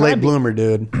I was a late time. bloomer,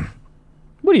 dude.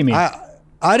 What do you mean?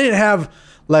 I didn't have,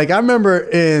 like, I remember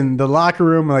in the locker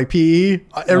room, like PE,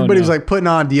 everybody was like putting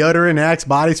on deodorant and Axe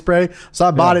body spray. So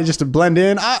I bought it just to blend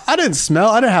in. I didn't smell.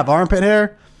 I didn't have armpit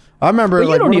hair. I remember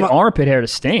but you don't need armpit hair to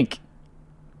stink.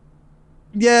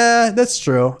 Yeah, that's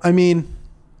true. I mean,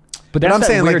 but I'm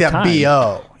saying like that time.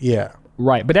 BO. Yeah.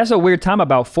 Right. But that's a weird time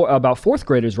about 4th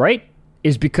graders, right?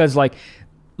 Is because like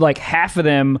half of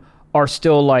them are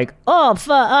still like,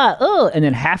 and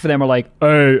then half of them are like,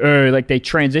 like they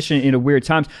transition into weird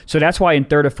times. So that's why in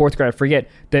 3rd or 4th grade, I forget,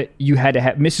 that you had to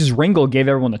have, Mrs. Ringle gave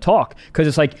everyone the talk, because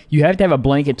it's like you have to have a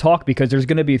blanket talk because there's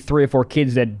going to be 3 or 4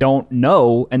 kids that don't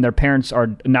know and their parents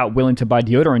are not willing to buy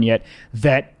deodorant yet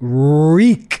that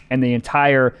reek, and the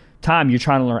entire time you're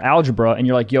trying to learn algebra and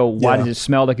you're like, yo, why does it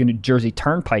smell like a New Jersey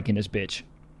Turnpike in this bitch?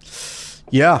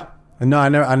 Yeah. No, we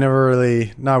never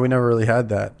really had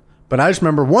that. But I just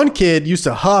remember one kid used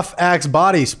to huff Axe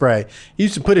body spray. He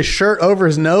used to put his shirt over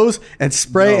his nose and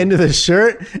spray into the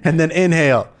shirt and then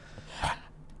inhale.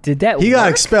 Did that He work? got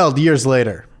expelled years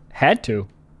later. Had to.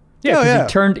 Yeah,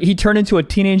 because he turned into a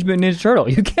Teenage Mutant Ninja Turtle.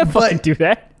 You can't fucking do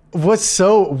that. What's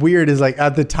so weird is, like,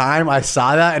 at the time I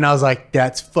saw that and I was like,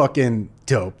 that's fucking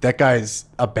dope. That guy's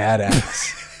a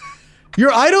badass.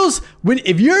 Your idols,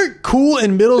 if you're cool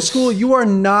in middle school, you are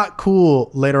not cool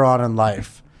later on in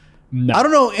life. No. I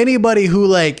don't know anybody who,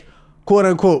 like, quote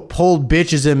unquote pulled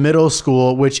bitches in middle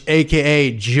school, which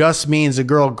AKA just means a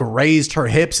girl grazed her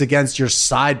hips against your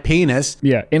side penis.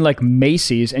 Yeah, in like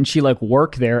Macy's, and she like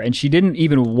worked there, and she didn't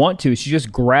even want to. She's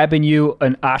just grabbing you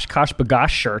an Oshkosh B'gosh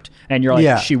shirt, and you're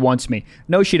like, she wants me.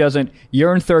 No, she doesn't.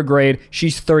 You're in 3rd grade.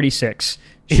 She's 36.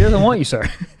 She doesn't want you, sir.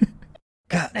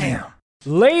 Goddamn.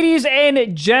 Ladies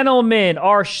and gentlemen,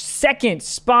 our second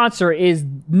sponsor is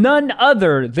none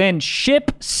other than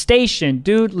ShipStation.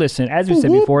 Dude, listen, as we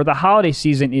said before, the holiday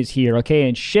season is here, okay?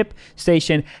 And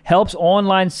ShipStation helps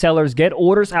online sellers get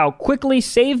orders out quickly,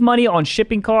 save money on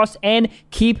shipping costs, and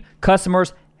keep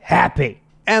customers happy.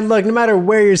 And look, no matter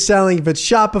where you're selling, if it's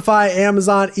Shopify,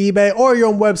 Amazon, eBay, or your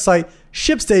own website,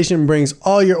 ShipStation brings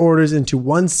all your orders into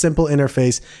one simple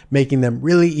interface, making them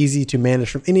really easy to manage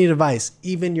from any device,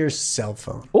 even your cell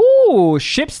phone. Ooh,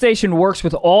 ShipStation works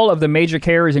with all of the major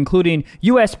carriers, including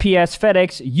USPS,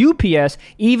 FedEx, UPS,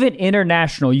 even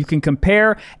international. You can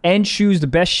compare and choose the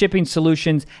best shipping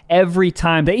solutions every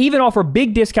time. They even offer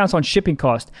big discounts on shipping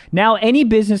costs. Now, any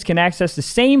business can access the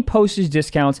same postage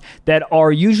discounts that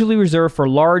are usually reserved for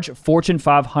large Fortune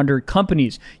 500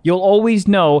 companies. You'll always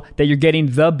know that you're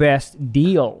getting the best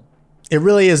deal. It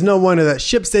really is no wonder that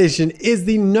ShipStation is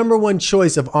the #1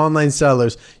 choice of online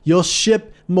sellers. You'll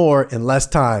ship more in less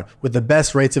time with the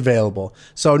best rates available.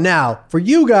 So now, for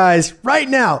you guys, right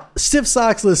now, Stiff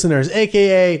Socks listeners,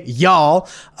 aka y'all,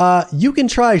 you can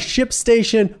try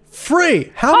ShipStation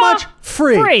free. How much?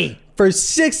 Free. For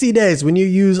 60 days when you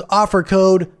use offer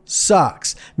code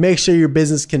SOCKS. Make sure your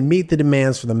business can meet the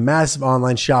demands for the massive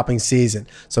online shopping season.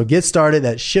 So get started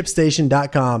at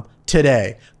ShipStation.com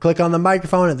today. Click on the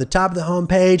microphone at the top of the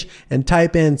homepage and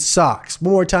type in SOCKS.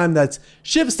 One more time, that's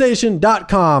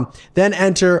ShipStation.com. Then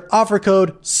enter offer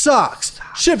code SOCKS.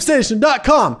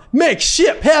 ShipStation.com. Make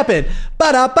ship happen.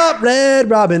 Ba-da-ba, Red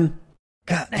Robin.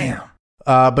 Goddamn.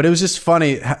 But it was just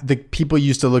funny, the people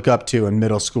used to look up to in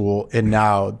middle school, and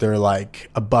now they're like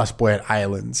a busboy at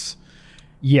Islands.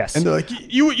 Yes. And they're like,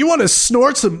 you want to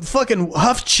snort some fucking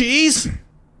Huff cheese?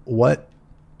 What?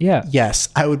 Yeah. Yes,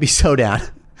 I would be so down.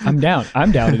 I'm down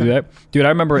to do that. Dude, I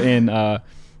remember in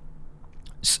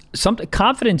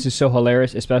confidence is so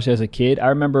hilarious, especially as a kid. I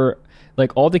remember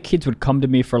like all the kids would come to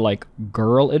me for like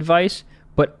girl advice,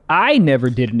 but I never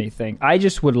did anything. I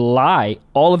just would lie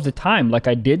all of the time. Like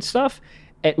I did stuff,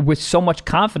 with so much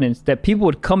confidence that people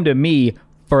would come to me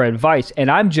for advice,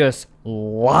 and I'm just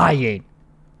lying.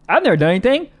 I've never done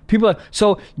anything. People are like,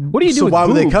 so what do you do? So with why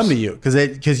would they boobs? come to you?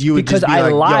 Because you would Because just be I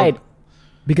like, lied. Yo,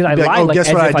 Because I be like, lied. oh, Like, guess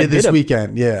as what if I did this a-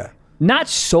 weekend? Yeah. Not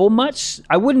so much.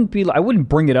 I wouldn't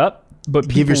bring it up, but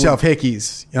Give people yourself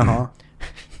hickeys. Uh-huh.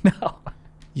 No.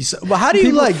 Well, how do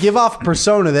you like give off a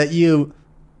persona that you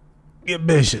get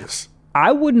bitches?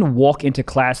 I wouldn't walk into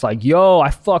class like, yo, I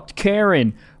fucked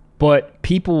Karen. But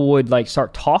people would like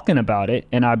start talking about it,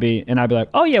 and I'd be like,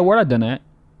 oh yeah, where I done that?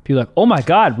 People like, oh my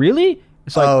God, really?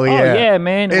 It's like, oh yeah,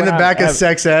 man. In the back of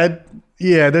sex ed.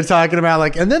 Yeah, they're talking about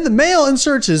like, and then the male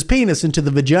inserts his penis into the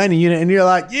vagina unit, and you're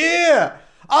like, yeah,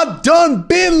 I've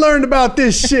been learned about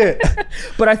this shit.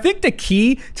 But I think the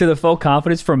key to the faux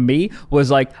confidence for me was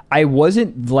like, I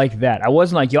wasn't like that. I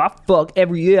wasn't like, yo, I fuck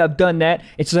every year, I've done that.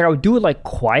 It's just like I would do it like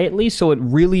quietly, so it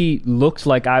really looked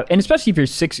like and especially if you're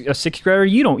a sixth grader,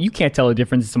 you can't tell the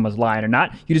difference if someone's lying or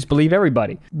not. You just believe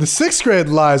everybody. The sixth grade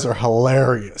lies are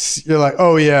hilarious. You're like,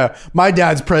 oh yeah, my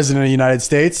dad's president of the United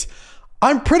States.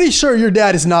 I'm pretty sure your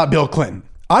dad is not Bill Clinton.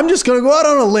 I'm just going to go out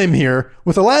on a limb here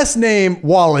with the last name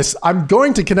Wallace. I'm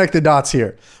going to connect the dots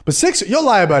here. But you'll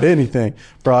lie about anything.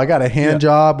 Bro, I got a hand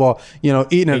job while,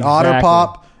 eating an Otter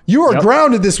Pop. You were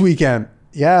grounded this weekend.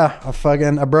 Yeah,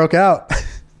 I broke out.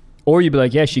 Or you'd be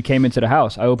like, yeah, she came into the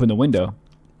house. I opened the window.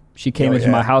 She came into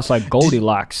my house like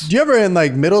Goldilocks. Do you ever in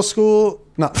like middle school?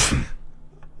 No.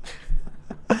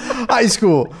 High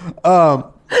school.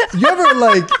 You ever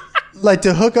like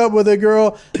to hook up with a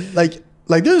girl? Like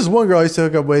there's one girl I used to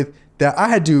hook up with that I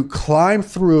had to climb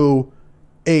through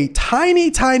a tiny,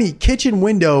 tiny kitchen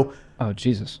window. Oh,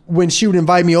 Jesus. When she would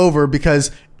invite me over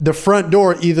because the front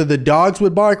door, either the dogs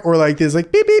would bark or like this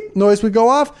like beep, beep noise would go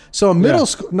off. So middle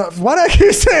school, no, why did I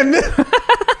keep saying middle?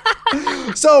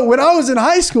 So when I was in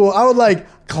high school, I would like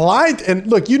climb and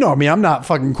look, you know me, I'm not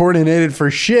fucking coordinated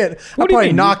for shit. What I do you probably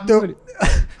mean? knocked the...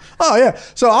 Oh, yeah.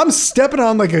 So I'm stepping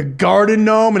on like a garden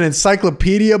gnome, an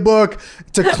encyclopedia book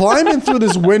to climb in through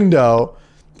this window.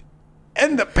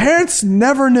 And the parents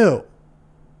never knew.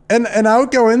 And I would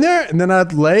go in there and then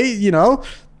I'd lay, 2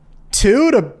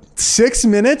 to 6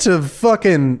 minutes of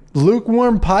fucking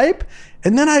lukewarm pipe.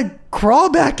 And then I'd crawl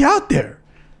back out there.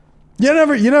 You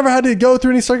never had to go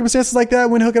through any circumstances like that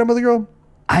when hooking up with a girl?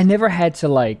 I never had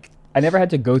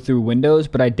to go through windows,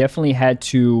 but I definitely had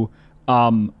to,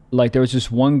 like there was this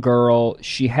one girl,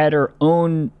 she had her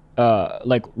own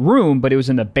like room, but it was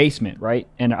in the basement, right?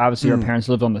 And obviously her parents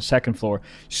lived on the second floor.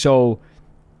 So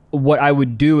what I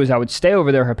would do is I would stay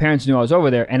over there. Her parents knew I was over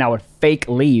there, and I would fake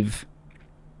leave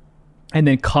and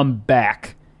then come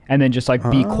back and then just like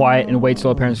be quiet and wait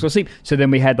till her parents go to sleep. So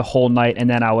then we had the whole night, and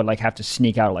then I would like have to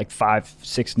sneak out at like 5,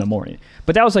 6 in the morning.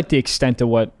 But that was like the extent of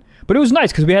what. But it was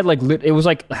nice because we had like it was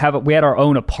like we had our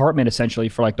own apartment essentially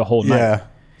for like the whole night. Yeah.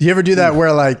 Do you ever do that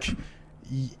where like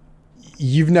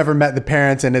you've never met the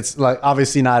parents and it's like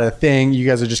obviously not a thing? You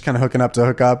guys are just kind of hooking up to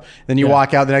hook up. Then you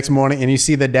walk out the next morning and you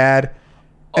see the dad,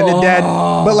 and the dad,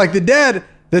 but like the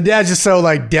dad's just so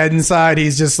like dead inside.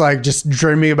 He's just like just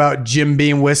dreaming about Jim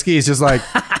Beam whiskey. He's just like,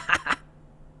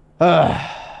 all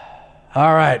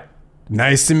right,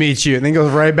 nice to meet you, and then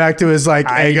goes right back to his like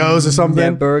Egos or something. I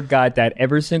never got that.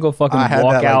 Every single fucking I had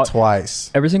walkout, that like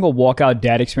twice. Every single walkout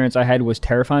dad experience I had was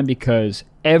terrifying because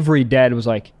every dad was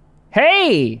like,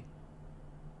 "Hey,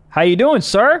 how you doing,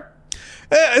 sir?"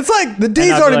 It's like the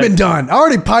deed's already been done. I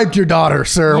already piped your daughter,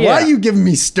 sir. Yeah. Why are you giving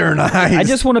me stern eyes? I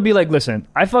just want to be like, listen,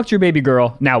 I fucked your baby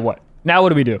girl. Now what? Now what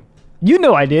do we do? You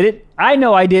know I did it. I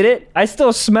know I did it. I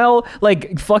still smell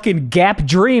like fucking Gap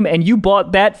Dream, and you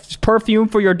bought that perfume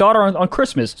for your daughter on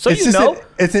Christmas. So it's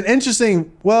it's an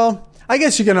interesting. Well, I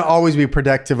guess you're gonna always be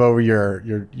protective over your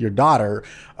daughter.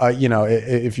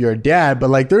 If you're a dad, but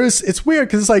like it's weird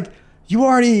because it's like y'all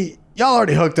already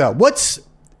hooked up.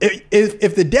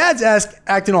 If the dad's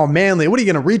acting all manly, what are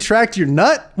you gonna retract your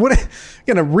nut? What you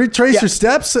gonna retrace your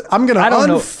steps? I'm gonna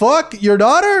unfuck your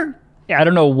daughter. I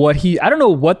don't know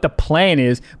what the plan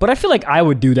is, but I feel like I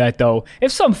would do that though.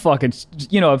 If some fucking,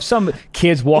 if some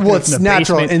kids walking in from the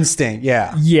natural basement, instinct,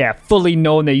 yeah. Yeah, fully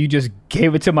knowing that you just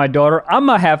gave it to my daughter, I'm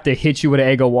gonna have to hit you with an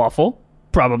Eggo waffle,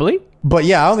 probably. But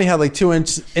yeah, I only had like 2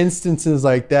 instances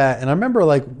like that. And I remember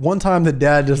like one time the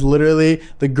dad just literally,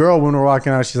 the girl when we're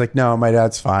walking out, she's like, no, my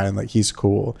dad's fine. Like he's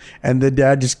cool. And the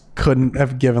dad just couldn't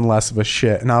have given less of a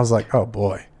shit. And I was like, oh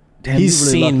boy. Damn, he's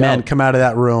really seen men come out of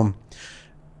that room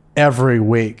every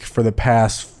week for the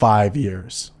past 5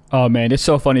 years. Oh man, it's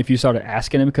so funny if you started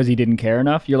asking him because he didn't care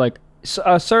enough. You're like,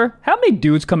 sir, how many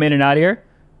dudes come in and out of here?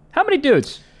 How many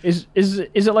dudes? Is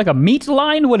it like a meat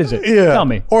line? What is it? Yeah. Tell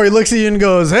me. Or he looks at you and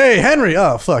goes, hey, Henry.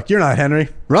 Oh, fuck, you're not Henry.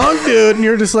 Wrong dude. And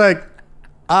you're just like,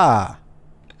 Ah.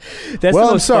 That's Well,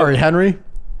 I'm sorry, Henry.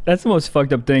 That's the most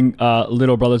fucked up thing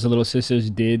little brothers and little sisters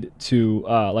did to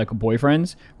like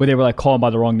boyfriends, where they were like calling by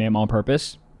the wrong name on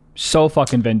purpose. So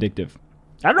fucking vindictive.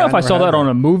 I don't know if I saw that on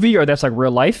a movie or that's like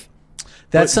real life.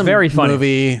 That's some very funny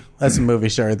movie. That's a movie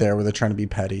star right there where they're trying to be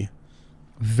petty.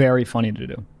 Very funny to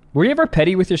do. Were you ever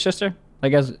petty with your sister,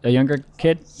 like as a younger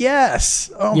kid?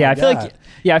 Yes. Oh Yeah, my I feel God. like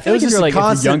if you're like if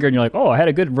constant- you're younger and you're like, oh, I had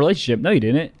a good relationship. No, you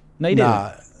didn't. No, you didn't.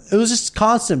 Nah, it was just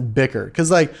constant bicker.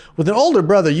 Because like with an older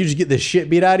brother, you just get the shit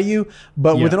beat out of you.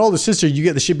 But with Yeah. an older sister, you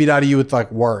get the shit beat out of you with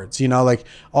like words. You know, like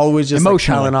always just like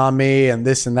Emotionally. telling on me and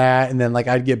this and that. And then like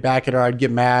I'd get back at her, I'd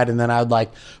get mad, and then I'd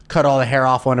like cut all the hair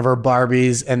off one of her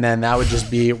Barbies, and then that would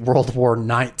just be World War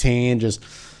 19. Just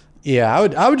yeah,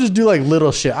 I would just do like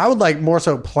little shit. I would like more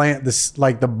so plant this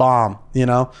like the bomb. You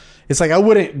know. It's like I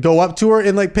wouldn't go up to her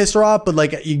and like piss her off, but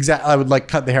like I would like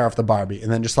cut the hair off the Barbie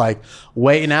and then just like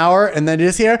wait an hour and then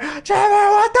just hear, what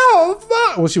the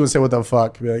fuck? Well, she would say, what the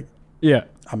fuck? Be like, Yeah.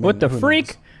 mean, What the who freak?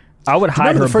 knows? I would hide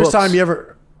remember her the first books.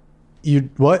 time you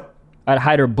what? I'd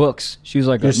hide her books. She was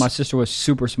like, You're my sister was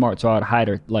super smart, so I'd hide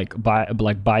her like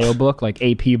bio book, like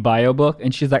AP bio book,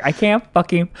 and she's like, I can't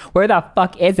fucking. Where the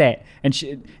fuck is it? And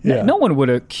Yeah. no one would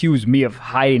accuse me of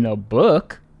hiding a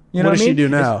book. You know What what does I she mean? do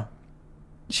now?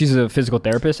 She's a physical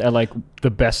therapist at like the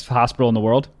best hospital in the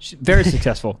world. She's very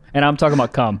successful, and I'm talking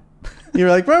about cum. You're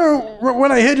like, remember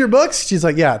when I hid your books? She's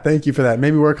like, yeah, thank you for that.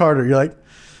 Maybe work harder. You're like,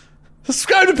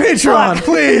 subscribe to Patreon,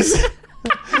 please.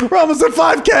 We're almost at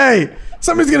 5K.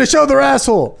 Somebody's gonna show their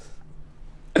asshole.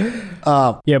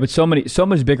 Yeah, but so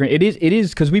much bigger. It is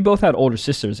because we both had older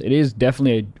sisters. It is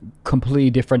definitely a completely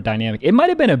different dynamic. It might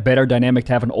have been a better dynamic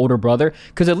to have an older brother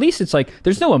because at least it's like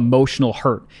there's no emotional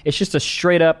hurt. It's just a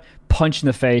straight up punch in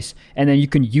the face, and then you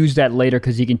can use that later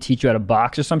because he can teach you how to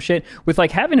box or some shit. With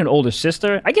like having an older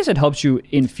sister, I guess it helps you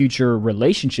in future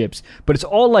relationships, but it's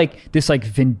all like this like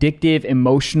vindictive,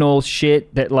 emotional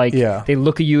shit that like Yeah. they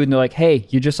look at you and they're like, "Hey,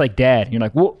 you're just like dad." And you're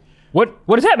like,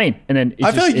 What does that mean? And then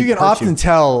I feel like you can often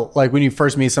tell, like when you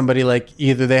first meet somebody, like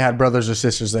either they had brothers or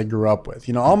sisters they grew up with.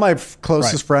 You know, all my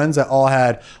closest friends that all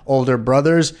had older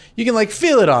brothers, you can like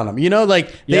feel it on them. You know,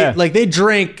 like they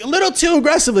drink a little too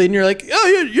aggressively, and you're like,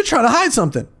 oh, you're trying to hide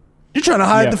something. You're trying to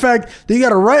hide the fact that you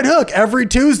got a right hook every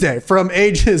Tuesday from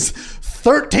ages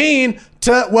 13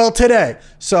 to today.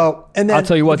 So, and then I'll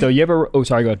tell you what though, you ever? Oh,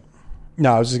 sorry, go ahead.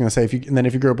 No, I was just gonna say if you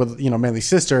grew up with mainly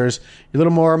sisters, you're a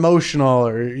little more emotional,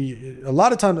 or a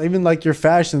lot of times even like your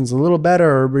fashion's a little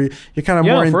better, or you're kind of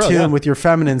more in tune with your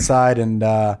feminine side, and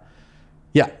I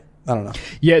don't know.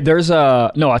 Yeah, there's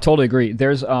no, I totally agree.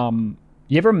 There's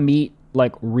you ever meet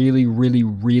like really, really,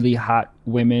 really hot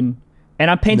women?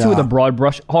 And I'm painting with a broad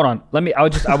brush. Hold on, I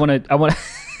want to.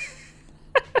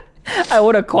 I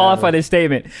want to qualify this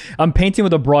statement. I'm painting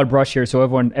with a broad brush here, so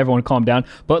everyone calm down.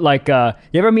 But like, you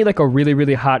ever meet like a really,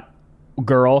 really hot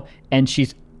girl and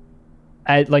she's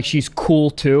cool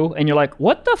too, and you're like,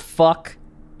 what the fuck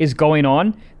is going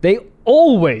on? They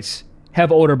always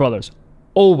have older brothers,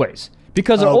 always,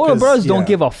 because older brothers don't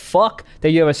give a fuck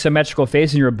that you have a symmetrical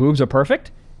face and your boobs are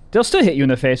perfect. They'll still hit you in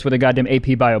the face with a goddamn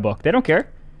AP bio book. They don't care.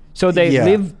 So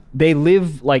they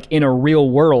live like in a real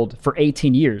world for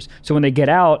 18 years. So when they get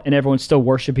out and everyone's still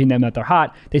worshiping them that they're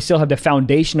hot, they still have the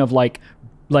foundation of like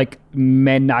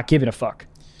men not giving a fuck.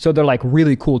 So they're like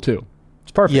really cool too.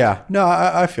 It's perfect. Yeah, no,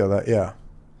 I feel that. Yeah.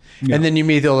 And then you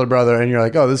meet the older brother, and you're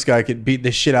like, oh, this guy could beat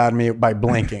the shit out of me by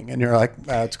blinking, and you're like,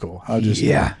 that's cool. I'll just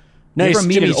nice to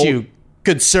meet you,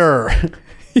 good sir.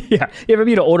 Yeah. You ever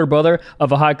meet an older brother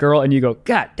of a hot girl and you go,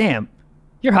 God damn,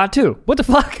 you're hot too. What the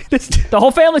fuck? The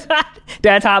whole family's hot.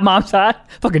 Dad's hot, mom's hot,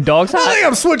 fucking dog's hot. I think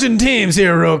I'm switching teams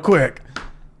here real quick.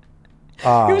 You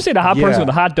ever see the hot person with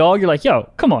a hot dog? You're like, yo,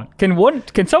 come on.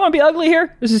 Can someone be ugly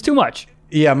here? This is too much.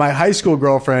 Yeah, my high school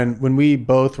girlfriend, when we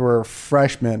both were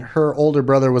freshmen, her older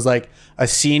brother was like a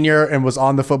senior and was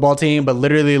on the football team, but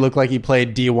literally looked like he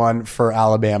played D1 for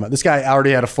Alabama. This guy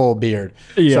already had a full beard.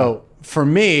 Yeah. So for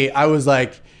me, I was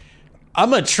like, I'm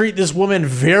going to treat this woman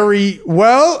very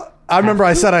well. I remember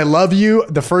I said I love you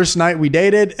the first night we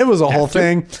dated. It was a whole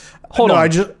thing. Hold on. I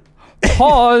just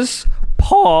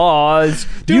Pause.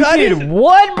 Dude, you did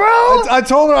what, bro? I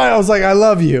told her I was like, I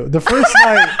love you. The first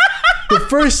night. The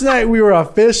first night we were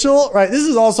official, right? This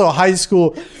is also a high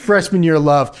school freshman year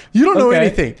love. You don't know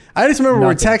anything. I just remember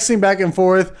we're texting back and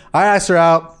forth. I asked her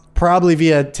out, probably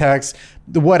via text,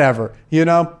 whatever. You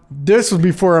know, this was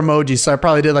before emojis, so I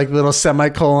probably did like the little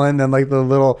semicolon and like the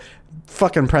little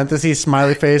fucking parentheses,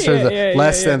 smiley face, or the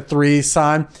less than 3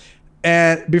 sign.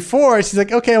 And before, she's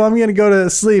like, okay, well, I'm going to go to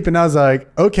sleep. And I was like,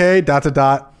 okay, ...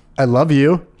 I love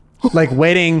you. Like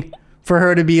waiting for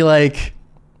her to be like,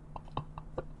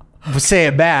 say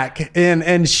it back.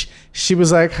 And she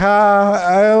was like,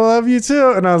 I love you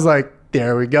too. And I was like,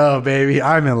 there we go, baby.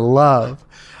 I'm in love.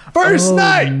 First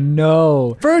night.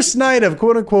 No. First night of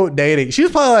quote unquote dating. She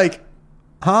was probably like,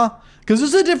 huh? Because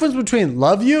there's a difference between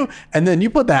love you and then you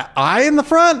put that I in the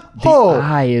front.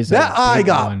 I is that I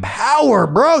got one. power,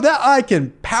 bro. That I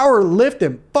can power lift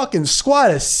and fucking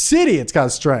squat a city. It's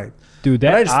got strength. Dude,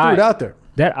 I just threw it out there.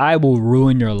 That I will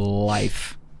ruin your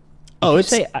life. Oh,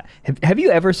 it's have you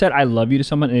ever said I love you to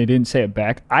someone and they didn't say it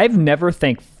back? I've never,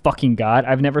 thank fucking God,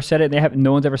 I've never said it.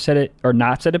 No one's ever said it or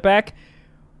not said it back.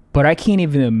 But I can't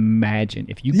even imagine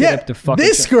if you get up to fucking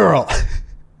this girl.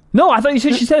 No, I thought you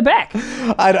said she said it back.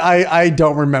 I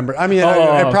don't remember. I mean,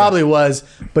 I probably was,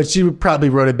 but she probably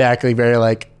wrote it back like very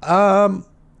like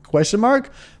question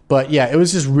mark. But yeah, it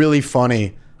was just really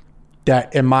funny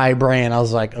that in my brain I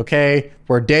was like, okay,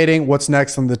 we're dating. What's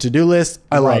next on the to-do list?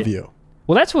 I love you.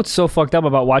 Well, that's what's so fucked up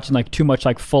about watching like too much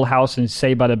like Full House and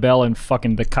Saved by the Bell and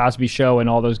fucking The Cosby Show and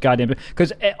all those goddamn,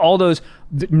 because all those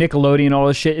Nickelodeon, all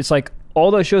this shit, it's like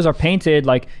all those shows are painted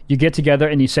like you get together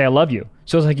and you say I love you.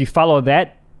 So it's like you follow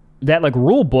that like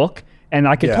rule book, and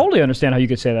I could totally understand how you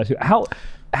could say that too.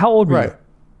 How old were you?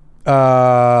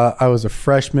 I was a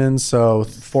freshman, so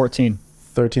 14.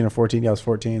 13 or 14. Yeah, I was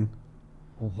 14.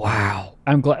 Wow.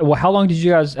 I'm glad. Well, how long did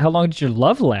your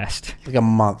love last? Like a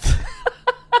month.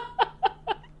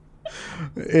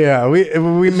 Yeah,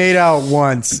 we made out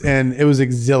once and it was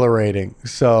exhilarating.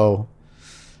 So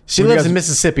she lives in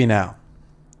Mississippi now.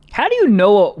 How do you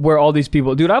know where all these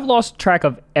people, dude? I've lost track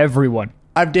of everyone.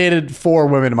 I've dated 4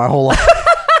 women in my whole life.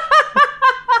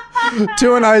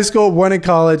 2 in high school, 1 in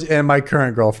college, and my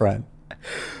current girlfriend.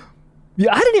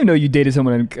 Yeah, I didn't even know you dated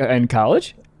someone in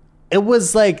college. It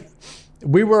was like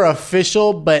we were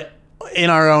official, but in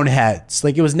our own heads.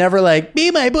 Like it was never like,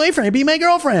 be my boyfriend, be my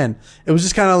girlfriend. It was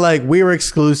just kind of like we were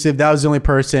exclusive. That was the only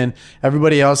person.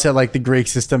 Everybody else had like the Greek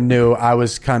system knew I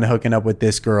was kind of hooking up with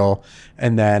this girl.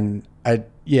 And then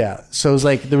so it was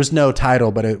like there was no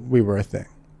title, but we were a thing.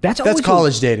 That's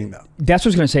college dating, though. That's what I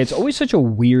was going to say. It's always such a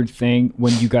weird thing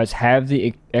when you guys have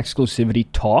the exclusivity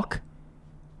talk,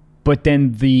 but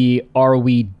then the are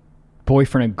we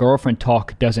boyfriend and girlfriend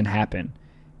talk doesn't happen.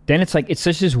 Then it's like, it's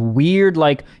such this weird,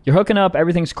 like, you're hooking up,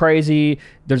 everything's crazy,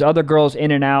 there's other girls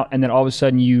in and out, and then all of a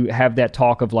sudden you have that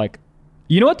talk of like,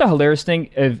 you know what the hilarious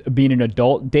thing of being an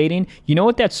adult dating, you know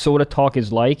what that sort of talk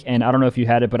is like? And I don't know if you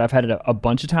had it, but I've had it a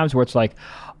bunch of times where it's like,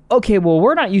 okay, well,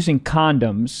 we're not using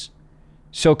condoms,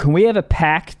 so can we have a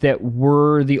pact that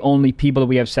we're the only people that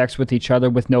we have sex with each other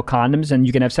with no condoms, and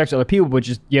you can have sex with other people, but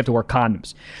just you have to wear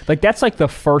condoms. Like, that's like the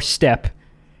first step.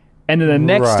 And then the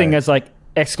next thing is like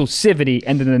exclusivity,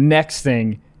 and then the next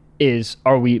thing is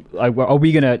are we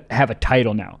gonna have a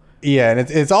title now? Yeah, and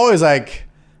it's always like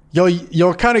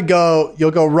you'll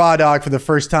go raw dog for the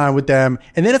first time with them,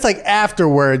 and then it's like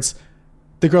afterwards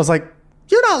the girl's like,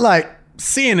 you're not like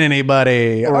seeing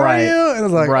anybody, are you? And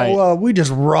it's like, oh, well, we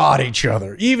just rawed each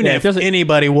other. Even if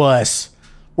anybody was,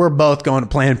 we're both going to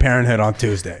Planned Parenthood on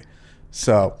Tuesday.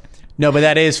 So no, but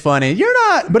that is funny. You're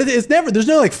not, but it's never, there's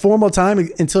no like formal time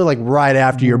until like right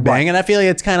after you're banging. I feel like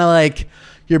it's kind of like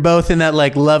you're both in that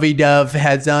like lovey-dove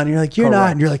heads on. You're like, you're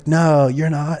not. And you're like, no, you're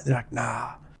not. They're like,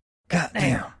 nah. God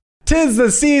damn. 'Tis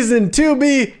the season to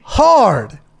be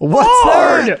hard. What's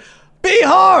hard? Be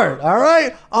hard. All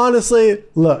right. Honestly,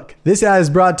 look, this ad is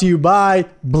brought to you by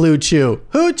Blue Chew.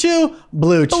 Who Chew?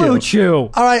 Blue Chew. Blue Chew.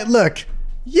 All right. Look,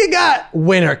 you got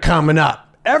winter coming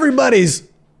up. Everybody's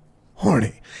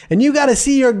horny. And you got to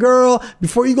see your girl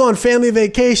before you go on family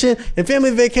vacation. And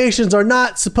family vacations are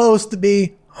not supposed to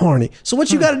be horny. So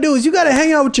what you got to do is you got to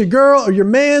hang out with your girl or your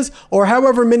mans or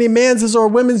however many manses or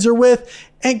women's you're with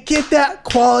and get that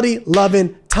quality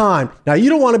loving time. Now, you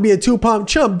don't want to be a 2-pump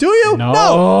chump, do you? No.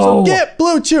 So get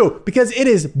Blue Chew because it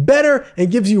is better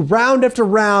and gives you round after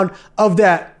round of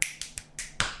that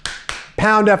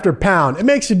pound after pound. It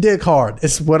makes your dick hard.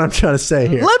 Is what I'm trying to say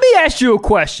here. Let me ask you a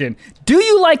question. Do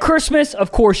you like Christmas?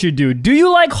 Of course you do. Do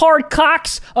you like hard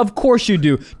cocks? Of course you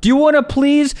do. Do you want to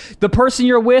please the person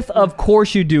you're with? Of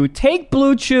course you do. Take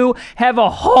Blue Chew. Have a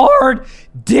hard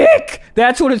dick.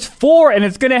 That's what it's for, and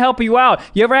it's going to help you out.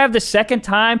 You ever have the second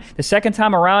time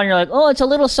around, you're like, oh, it's a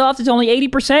little soft. It's only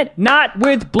 80%. Not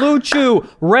with Blue Chew.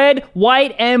 Red,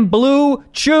 white, and blue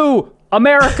chew.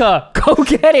 America, go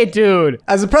get it, dude.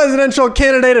 As a presidential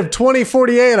candidate of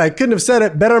 2048, I couldn't have said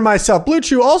it better myself. Blue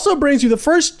Chew also brings you the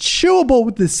first chewable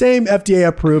with the same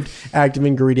FDA-approved active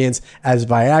ingredients as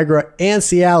Viagra and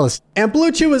Cialis. And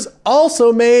Blue Chew is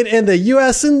also made in the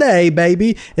USA,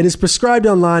 baby. It is prescribed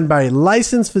online by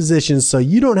licensed physicians, so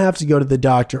you don't have to go to the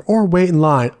doctor or wait in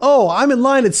line. Oh, I'm in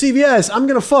line at CVS. I'm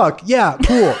going to fuck. Yeah,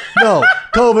 cool. No,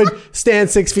 COVID,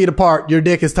 stand 6 feet apart. Your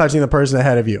dick is touching the person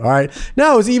ahead of you, all right?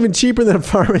 Now it's even cheaper than a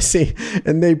pharmacy,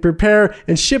 and they prepare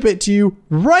and ship it to you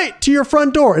right to your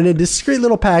front door in a discreet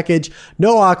little package.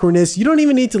 No awkwardness. You don't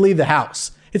even need to leave the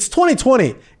house. It's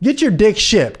 2020. Get your dick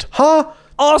shipped, huh?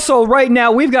 Also, right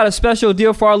now, we've got a special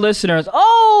deal for our listeners.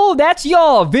 Oh, that's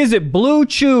y'all. Visit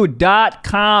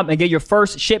BlueChew.com and get your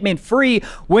first shipment free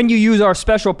when you use our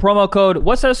special promo code.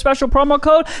 What's that special promo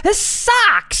code? It's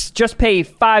SOCKS. Just pay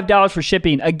 $5 for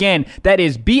shipping. Again, that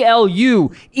is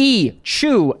BLUE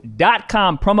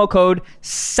Chew.com. Promo code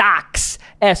SOCKS.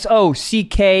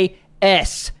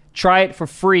 SOCKS. Try it for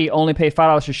free. Only pay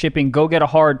 $5 for shipping. Go get a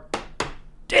hard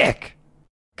dick.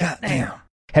 Goddamn.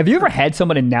 Have you ever had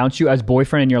someone announce you as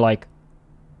boyfriend and you're like,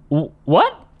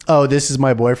 what? Oh, this is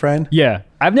my boyfriend? Yeah.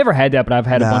 I've never had that, but I've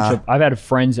had I've had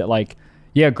friends that like,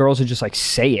 yeah, girls would just like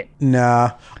say it.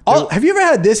 Nah. Have you ever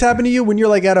had this happen to you when you're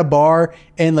like at a bar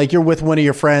and like you're with one of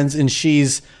your friends and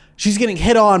she's getting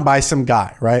hit on by some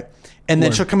guy, right? And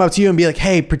then she'll come up to you and be like,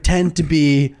 hey, pretend to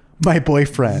be my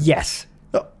boyfriend. Yes.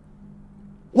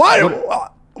 Why?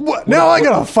 What? Now I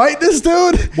gotta fight this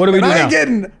dude? What do we do I now? ain't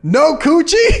getting no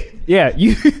coochie? Yeah,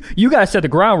 you gotta set the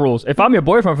ground rules. If I'm your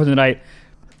boyfriend for the night,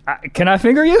 can I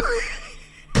finger you?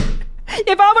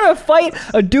 If I'm gonna fight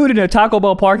a dude in a Taco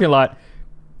Bell parking lot,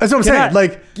 that's what I'm saying.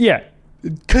 Like, yeah,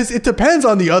 because it depends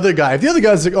on the other guy. If the other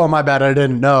guy's like, oh, my bad, I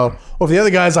didn't know. Or if the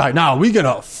other guy's like, no, we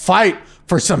gonna fight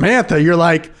for Samantha. You're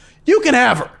like, you can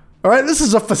have her. All right, this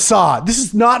is a facade. This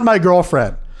is not my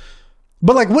girlfriend.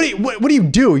 But like, what do you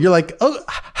do? You're like, oh,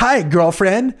 hi,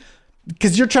 girlfriend.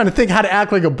 Because you're trying to think how to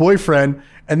act like a boyfriend.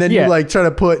 And then you like try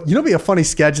to put, be a funny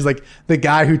sketch is like the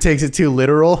guy who takes it too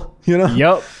literal,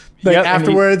 Yep. Like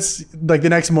afterwards, like the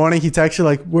next morning, he texts you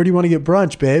like, where do you want to get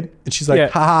brunch, babe? And she's like,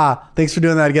 haha, thanks for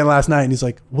doing that again last night. And he's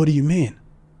like, what do you mean?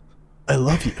 I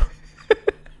love you.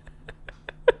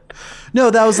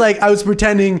 No, that was like, I was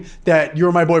pretending that you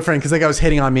were my boyfriend because like I was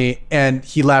hitting on me and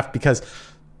he left because,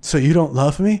 so you don't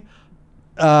love me?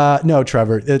 No,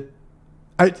 Trevor.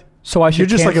 So I should You're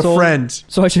just like a friend.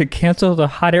 So I should cancel the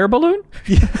hot air balloon?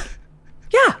 Yeah.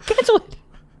 Yeah, cancel it.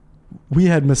 We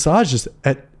had massages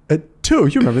at 2.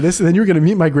 You remember this? And then you were going to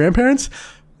meet my grandparents?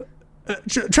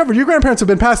 Trevor, your grandparents have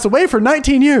been passed away for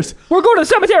 19 years. We're going to the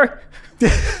cemetery.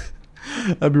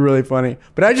 That'd be really funny.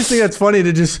 But I just think that's funny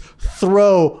to just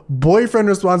throw boyfriend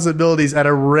responsibilities at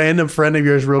a random friend of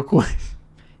yours real quick.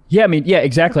 Yeah, I mean, yeah,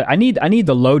 exactly. I need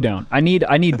the lowdown. I need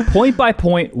point by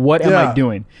point. What am I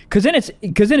doing? Because then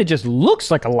it just looks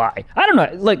like a lie. I don't know.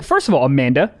 Like, first of all,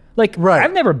 Amanda, like,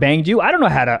 I've never banged you. I don't know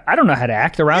how to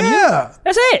act around you. Yeah,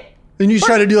 that's it. And you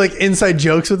try to do like inside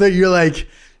jokes with her. You're like,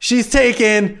 she's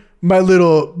taking my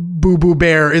little boo boo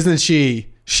bear, isn't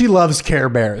she? She loves Care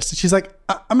Bears. She's like,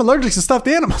 I'm allergic to stuffed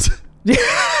animals.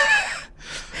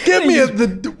 Give me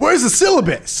where's the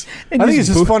syllabus? I think it's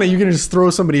just funny. You're gonna just throw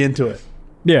somebody into it.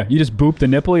 Yeah, you just boop the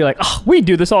nipple. You're like, oh, we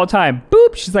do this all the time.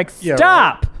 Boop. She's like,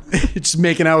 stop. Yeah, right. Just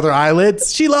making out with her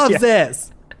eyelids. She loves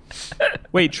this.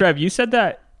 Wait, Trev, you said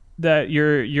that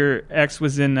your ex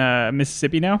was in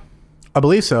Mississippi now? I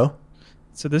believe so.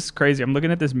 So this is crazy. I'm looking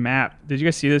at this map. Did you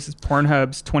guys see this? It's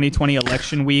Pornhub's 2020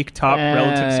 election week top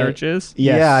relative searches.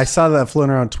 Yes. Yeah, I saw that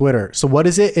floating around Twitter. So what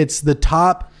is it? It's the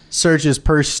top searches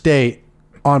per state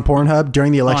on Pornhub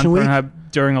during the election week? Pornhub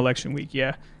during election week,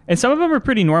 yeah. And some of them are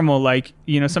pretty normal. Like,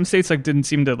 some states like didn't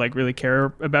seem to like really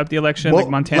care about the election. Well, like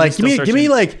Montana. Like, give me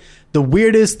like the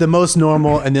weirdest, the most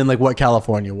normal, and then like what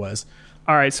California was.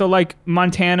 All right, so like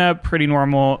Montana, pretty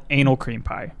normal. Anal cream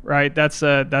pie, right? That's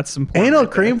some porn anal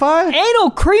cream pie. Anal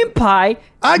cream pie.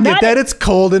 I get that it's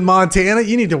cold in Montana.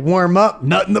 You need to warm up.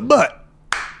 Nut in the butt.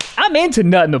 I'm into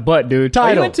nut in the butt, dude.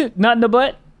 Title. Are you into nut in the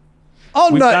butt?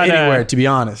 I'll nut anywhere, to be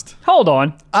honest. Hold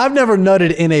on. I've never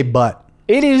nutted in a butt.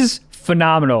 It is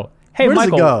phenomenal. Hey, where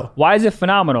Michael, does it go? Why is it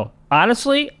phenomenal?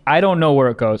 Honestly, I don't know where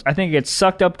it goes. I think it gets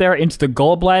sucked up there into the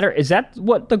gallbladder. Is that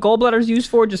what the gallbladder is used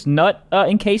for? Just nut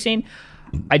encasing?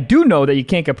 I do know that you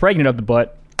can't get pregnant up the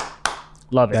butt.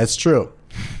 Love it. That's true.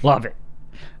 Love it.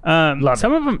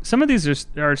 Some of these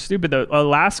are stupid though.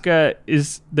 Alaska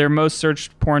is their most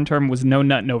searched porn term was No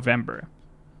Nut November.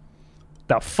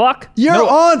 The fuck? You're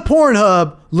on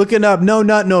Pornhub looking up No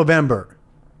Nut November.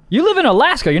 You live in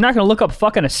Alaska. You're not going to look up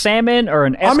fucking a salmon or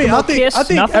an Eskimo kiss? I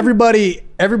think nothing?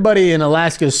 everybody in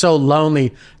Alaska is so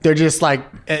lonely. They're just like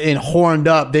horned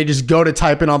up. They just go to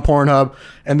type in on Pornhub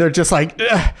and they're just like,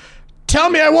 tell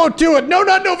me I won't do it. No,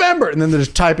 not November. And then they're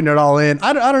just typing it all in.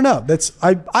 I don't know.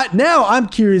 Now I'm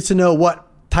curious to know what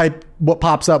type what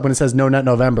pops up when it says No Nut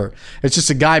November. It's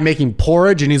just a guy making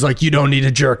porridge, and he's like, "You don't need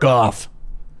to jerk off."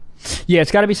 Yeah,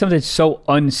 it's got to be something so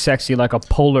unsexy, like a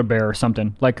polar bear or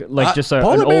something. Like just a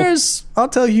polar an bears. I'll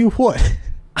tell you what.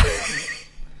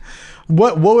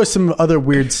 What were some other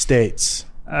weird states?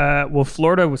 Well,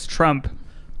 Florida was Trump.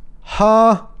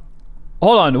 Huh?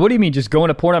 Hold on. What do you mean? Just go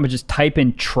into Pornhub and just type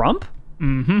in Trump?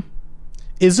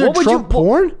 Is there What would Trump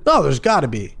porn? No, there's got to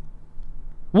be.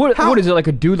 What is it, like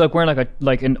a dude like wearing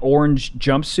like an orange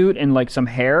jumpsuit and like some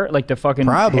hair, like the fucking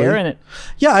Probably. hair in it?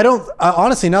 Yeah, I don't.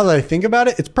 Honestly, now that I think about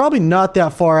it, it's probably not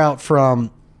that far out from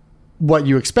what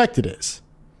you expect it is.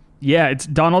 Yeah, it's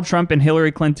Donald Trump and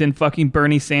Hillary Clinton fucking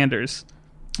Bernie Sanders.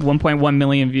 1.1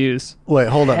 million views. Wait,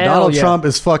 hold up. Hell Donald yeah. Trump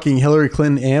is fucking Hillary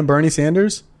Clinton and Bernie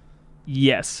Sanders?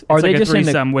 Yes. Are It's they like a just in the-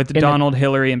 threesome with in the- Donald,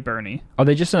 Hillary, and Bernie. Are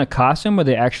they just in a costume, or are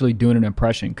they actually doing an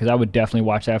impression? Because I would definitely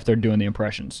watch that if they're doing the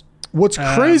impressions. What's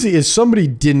crazy is somebody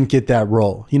didn't get that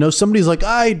role. You know, somebody's like,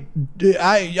 I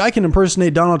can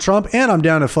impersonate Donald Trump and I'm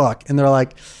down to fuck. And they're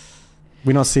like,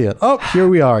 we don't see it. Oh, here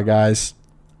we are, guys.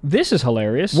 This is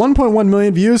hilarious. 1.1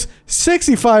 million views,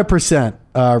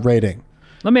 65% rating.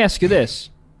 Let me ask you this.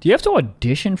 Do you have to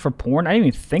audition for porn? I didn't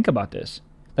even think about this.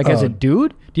 Like, as a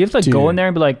dude, do you have to go in there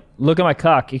and be like, look at my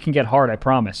cock, it can get hard, I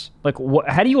promise? Like,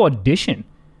 how do you audition?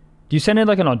 Do you send in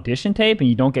like an audition tape and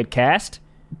you don't get cast?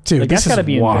 Dude, Like, this that's got to is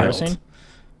be wild. embarrassing.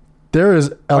 There is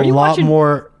a Are you lot watching-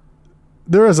 more.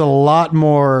 There is a lot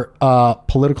more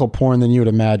political porn than you would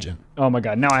imagine. Oh my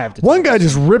God, now I have to. One guy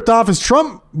just ripped off his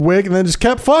Trump wig and then just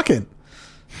kept fucking.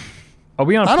 Are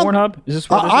we on I don't- Pornhub? Is this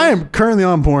what this I is? am currently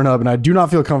on Pornhub and I do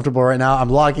not feel comfortable right now. I'm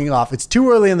logging off. It's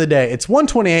too early in the day. It's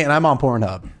 1:28 and I'm on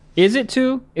Pornhub. Is it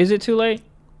too late?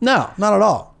 No, not at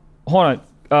all. Hold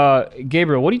on.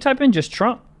 Gabriel, what do you type in? Just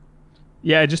Trump?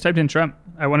 Yeah, I just typed in Trump.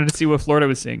 I wanted to see what Florida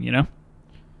was seeing, you know?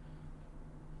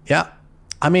 Yeah,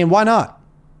 I mean, why not?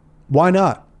 Why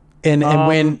not? And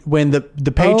when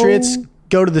the Patriots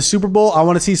go to the Super Bowl, I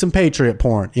want to see some Patriot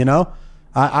porn. You know,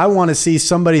 I want to see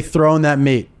somebody throwing that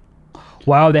meat.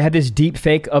 Wow, they had this deep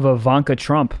fake of Ivanka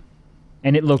Trump,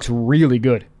 and it looks really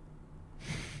good.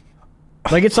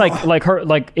 Like it's like her,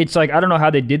 like it's like, I don't know how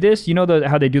they did this. You know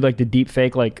how they do like the deep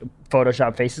fake, like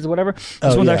Photoshop faces or whatever.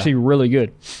 This one's yeah. actually really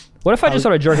good. What if I just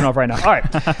started jerking off right now? All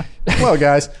right. Well,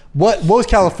 guys, what was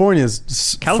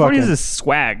California's? California's fucking is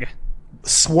swag.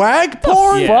 swag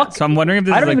porn? Yeah, fuck? so I'm wondering if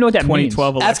this I is don't like even know what that means.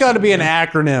 2012 That's got to be an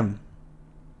acronym.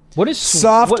 What is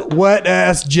Soft, What, wet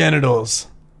ass genitals.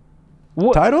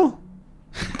 what, Title?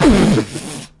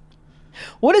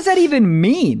 what does that even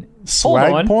mean? Swag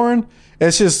Hold on. porn?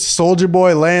 It's just Soldier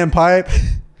Boy laying pipe.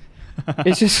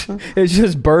 It's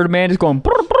just Birdman just going.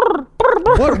 Brr, brr, brr,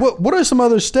 brr. What are some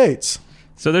other states?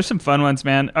 So there's some fun ones,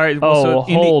 man. All right. Oh,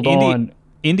 hold on.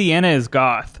 Indiana is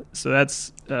goth. So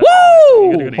that's... Woo!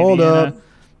 you gotta go to Hold Indiana. up.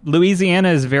 Louisiana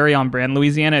is very on brand.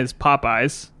 Louisiana is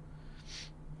Popeyes.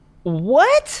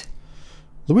 What?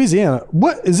 Louisiana.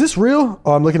 What is this real?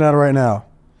 Oh, I'm looking at it right now.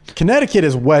 Connecticut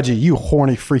is wedgie. You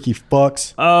horny freaky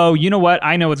fucks. Oh, you know what?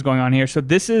 I know what's going on here. So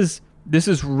this is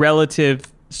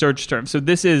relative search term. So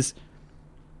this is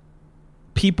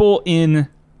people in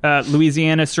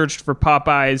Louisiana searched for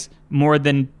Popeyes more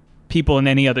than people in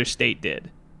any other state did.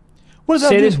 What does that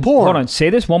Say do this. with porn? Hold on. Say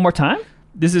this one more time.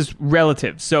 This is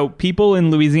relative. So people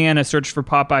in Louisiana searched for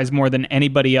Popeyes more than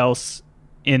anybody else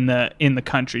in the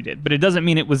country did. But it doesn't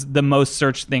mean it was the most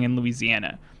searched thing in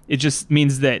Louisiana. It just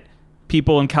means that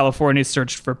people in California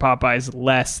searched for Popeyes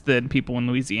less than people in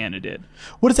Louisiana did.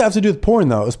 What does that have to do with porn,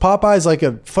 though? Is Popeyes like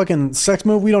a fucking sex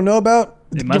move we don't know about?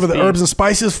 It Give must her the be. herbs and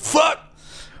spices? Fuck!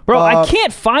 Bro, I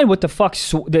can't find what the fuck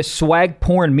this swag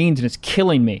porn means, and it's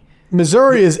killing me.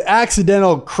 Missouri is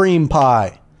accidental cream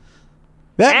pie.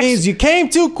 That means you came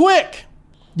too quick.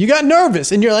 You got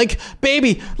nervous, and you're like,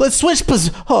 baby, let's switch when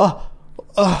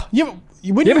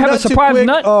you ever have a nut too surprise quick,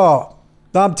 nut? Oh,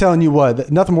 I'm telling you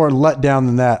what, nothing more let down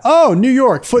than that. Oh, New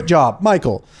York, foot job,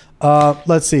 Michael.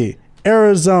 Let's see.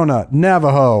 Arizona,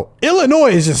 Navajo.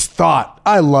 Illinois is just thought.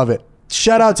 I love it.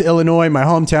 Shout out to Illinois, my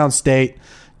hometown state.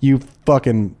 You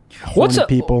fucking horny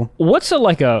people. What's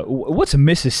a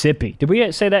Mississippi? Did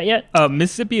we say that yet?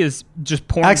 Mississippi is just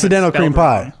porn. Accidental but spelled cream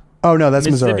pie. wrong. Oh, no, that's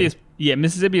Mississippi Missouri.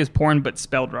 Mississippi is porn but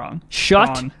spelled wrong. Shut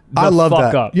Prawn. the I love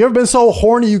fuck that. up. You ever been so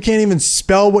horny you can't even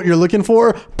spell what you're looking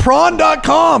for?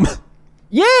 Prawn.com.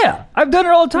 Yeah, I've done it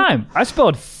all the time. I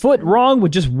spelled foot wrong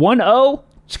with just one O.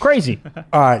 It's crazy.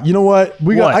 All right, you know what?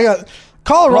 I got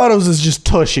Colorado's is just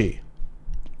tushy.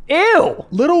 Ew.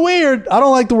 Little weird. I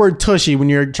don't like the word tushy when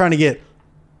you're trying to get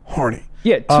horny.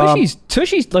 Yeah,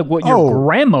 tushy's like what your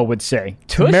grandma would say.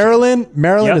 Tush. Maryland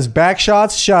Yep. is back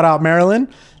shots. Shout out Maryland.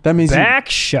 That means Back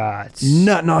shots. you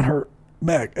nutting on her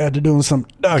back after doing some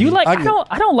doggy. Do you like?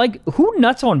 I don't like who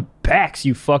nuts on backs.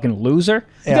 You fucking loser.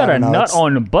 You Yeah, got I a don't know. nut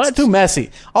on butts. It's too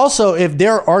messy. Also, if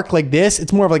they're arced like this,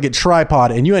 it's more of like a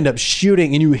tripod, and you end up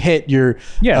shooting and you hit your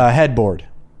headboard.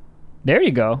 There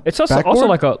you go. It's also Backboard?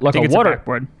 like a I think it's a water.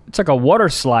 backboard. It's like a water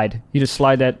slide. You just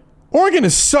slide that. Oregon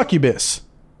is succubus.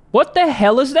 What the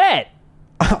hell is that?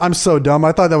 I'm so dumb.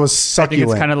 I thought that was I think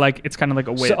succulent. it's kind of like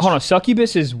a witch. Hold on.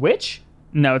 Succubus is witch?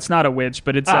 No, it's not a witch,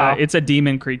 but it's Oh. it's a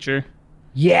demon creature.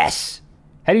 Yes.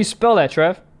 How do you spell that,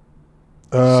 Trev?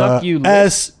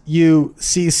 Succubus.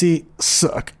 SUCC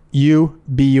suck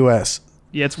UBUS.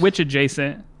 Yeah, it's witch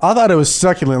adjacent. I thought it was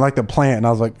succulent like the plant, and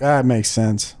I was like, that makes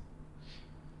sense.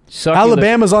 Succubus.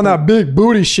 Alabama's on that big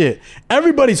booty shit.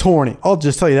 Everybody's horny. I'll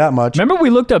just tell you that much. Remember we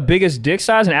looked up biggest dick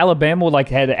size, and Alabama like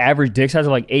had the average dick size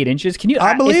of like 8 inches. Can you?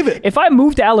 I believe it. If I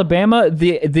moved to Alabama,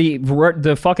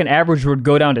 the fucking average would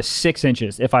go down to 6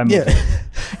 inches. If I moved. Yeah.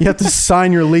 You have to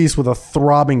sign your lease with a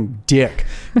throbbing dick.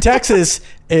 Texas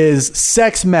is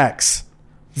sex mex.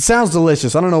 It sounds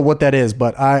delicious. I don't know what that is,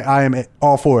 but I am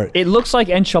all for it. It looks like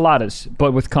enchiladas,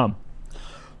 but with cum.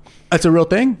 That's a real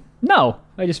thing? No,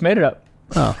 I just made it up.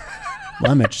 Oh.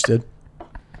 Well, I'm interested.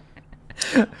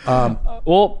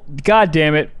 Well, god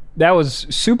damn it. That was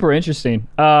super interesting.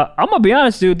 I'm gonna be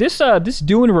honest, dude. This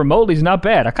doing it remotely is not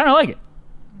bad. I kind of like it.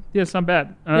 Yeah, it's not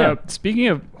bad. Yeah. Speaking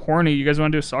of horny, you guys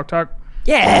want to do a sock talk?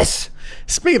 Yes,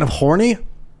 Speaking of horny,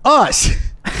 us.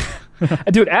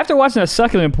 dude. After watching a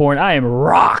succulent porn, I am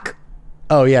rock.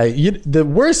 Oh yeah, the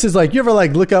worst is like you ever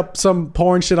like look up some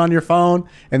porn shit on your phone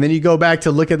and then you go back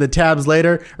to look at the tabs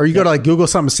later, or you go to like Google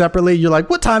something separately. You're like,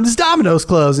 what time does Domino's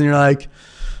close? And you're like,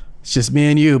 it's just me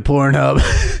and you, Pornhub.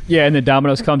 Yeah, and then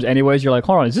Domino's comes anyways. You're like,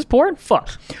 hold on, is this porn? Fuck.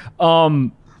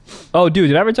 Oh, dude,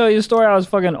 did I ever tell you the story? I was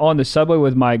fucking on the subway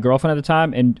with my girlfriend at the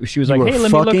time, and she was like, You were hey, let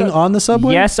me look fucking up. on the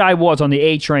subway? Yes, I was on the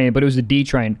A train, but it was the D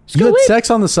train. You had Scoot. sex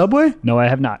on the subway? No, I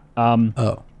have not.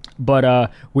 Oh.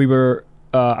 But we were.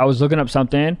 I was looking up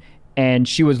something, and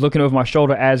she was looking over my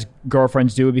shoulder as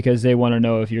girlfriends do because they want to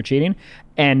know if you're cheating.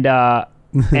 And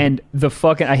and the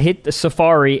fucking I hit the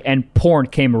Safari, and porn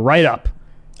came right up.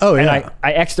 Oh And yeah.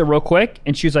 I X'd it real quick,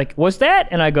 and she was like, "What's that?"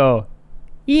 And I go,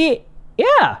 "Yeah."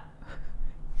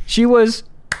 She was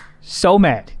so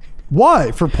mad.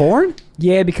 Why? For porn?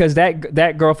 Yeah, because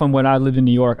that girlfriend when I lived in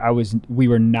New York, we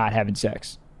were not having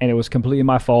sex, and it was completely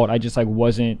my fault. I just like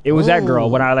wasn't. It was that girl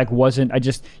when I like wasn't.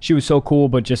 She was so cool,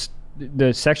 but just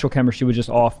the sexual chemistry was just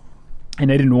off, and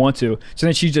they didn't want to. So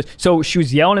then she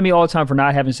was yelling at me all the time for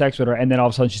not having sex with her, and then all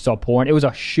of a sudden she saw porn. It was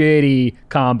a shitty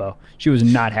combo. She was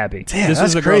not happy. Damn, This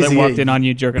that's was a girl crazy. that walked in on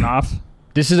you jerking off.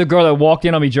 This is a girl that walked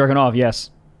in on me jerking off. Yes.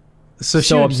 So she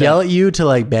So would upset. yell at you to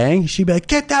like bang. She'd be like,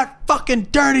 "Get that fucking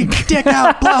dirty dick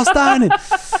out, Blaustein, and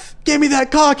give me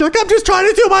that cock." You're like, "I'm just trying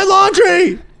to do my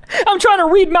laundry." I'm trying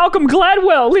to read Malcolm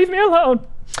Gladwell. Leave me alone.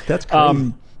 That's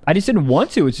crazy. I just didn't want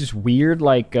to. It's just weird.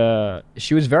 Like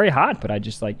she was very hot, but I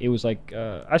just like it was like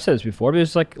I've said this before, but it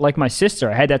was like my sister.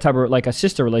 I had that type of like a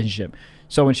sister relationship.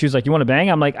 So when she was like, "You want to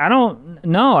bang?" I'm like, "I don't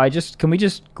know.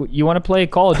 You want to play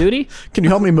Call of Duty? Can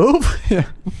you help me move? Yeah.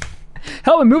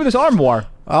 Help me move this armoire."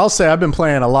 I'll say I've been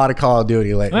playing a lot of Call of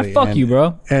Duty lately. Man, fuck you,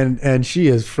 bro. And she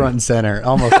is front and center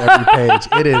almost every page.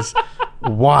 It is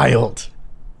wild.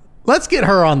 Let's get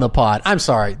her on the pod. I'm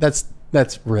sorry. That's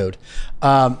rude.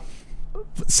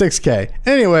 6K.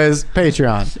 Anyways,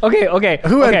 Patreon. Okay.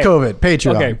 Who had COVID?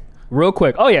 Patreon. Okay, real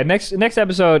quick. Oh yeah, next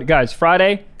episode, guys.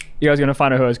 Friday, you guys are gonna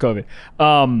find out who has COVID.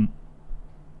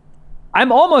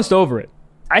 I'm almost over it.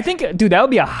 I think, dude, that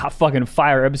would be a fucking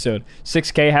fire episode.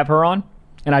 6K, have her on,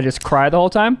 and I just cry the whole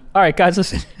time. All right, guys,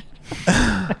 listen.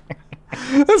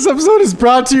 This episode is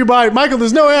brought to you by Michael.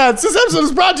 There's no ads. This episode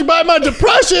is brought to you by my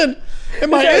depression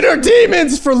and my inner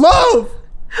demons for love.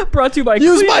 Brought to you by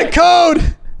Use my Kleenex.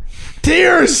 code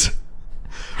TEARS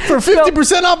for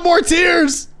 50% off more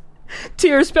tears.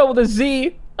 Tears spelled with a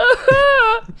Z.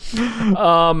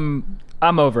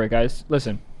 I'm over it, guys.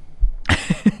 Listen,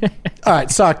 All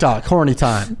right, sock talk, horny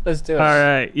time. let's do it. All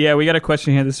right. Yeah, we got a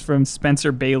question here. This is from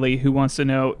Spencer Bailey, who wants to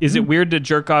know, is it weird to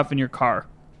jerk off in your car?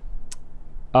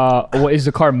 What, is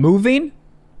the car moving?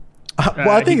 Well,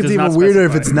 I think he it's does even not weirder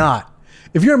if specify. it's not.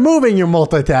 If you're moving, you're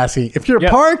multitasking. If you're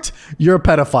Yep. parked, you're a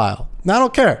pedophile. I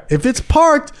don't care. If it's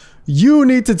parked, you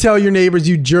need to tell your neighbors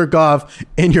you jerk off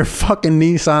in your fucking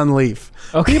Nissan Leaf.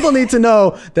 Okay. People need to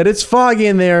know that it's foggy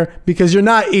in there because you're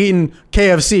not eating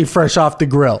KFC fresh off the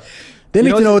grill. They need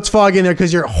know to know what's- it's foggy in there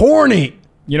because you're horny.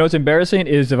 You know what's embarrassing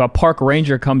is if a park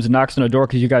ranger comes and knocks on the door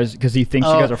because he thinks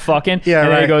you Oh, guys are fucking. yeah, and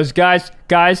then right. he goes, guys, You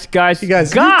guys,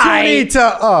 you two need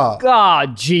to. Oh,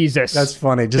 God, Jesus. that's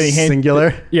funny. Then he Just hand-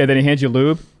 singular. Yeah, then he hands you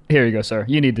lube. Here you go, sir.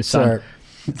 You need this, son. Sir.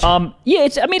 Yeah,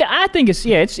 it's. I mean, I think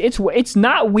it's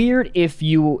not weird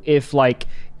if like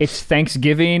it's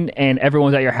Thanksgiving and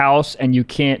everyone's at your house and you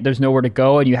can't. There's nowhere to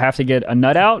go and you have to get a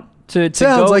nut out to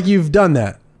Sounds go. like you've done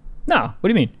that. No, what do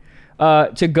you mean?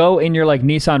 To go in your like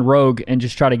Nissan Rogue and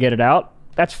just try to get it out.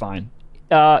 That's fine.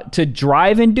 To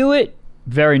drive and do it,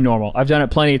 very normal. I've done it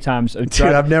plenty of times. Dude,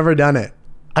 I've never done it.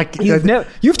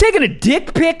 You've taken a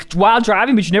dick pic while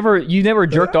driving, but you never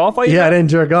jerked off while you I didn't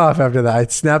jerk off after that. I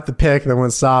snapped the pic and then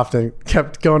went soft and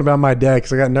kept going about my day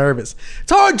because I got nervous.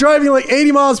 It's hard driving like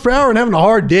 80 miles per hour and having a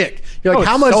hard dick. You're like,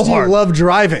 how much do you love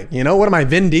driving? You know, what am I,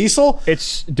 Vin Diesel?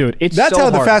 That's how so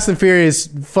the hard. Fast and Furious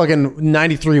fucking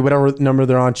 93, whatever number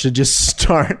they're on, should just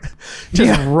start.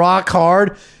 Rock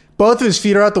hard. Both of his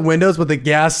feet are out the windows, but the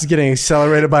gas is getting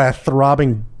accelerated by a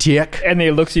throbbing dick. And then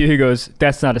he looks at you, he goes,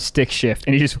 that's not a stick shift.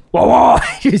 And he just, whoa, whoa.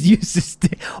 He just used the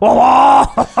stick. Whoa,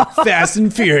 whoa. Fast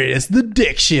and Furious, the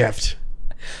dick shift.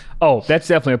 Oh, that's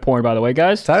definitely a porn, by the way,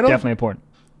 guys. Title? Definitely a porn.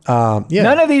 Yeah.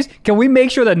 None of these, can we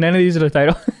make sure that none of these are the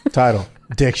title? Title.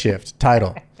 Dick shift.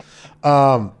 Title.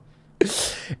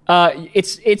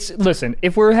 It's listen,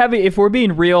 if we're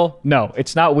being real, no,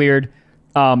 it's not weird.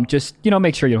 Just,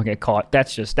 make sure you don't get caught.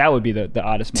 That would be the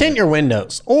oddest Tint moment. your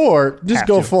windows, or just Have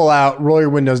go to. full out, roll your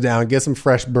windows down, get some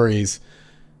fresh breeze.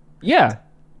 Yeah.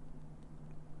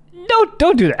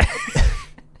 Don't do that.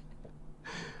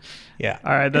 Yeah.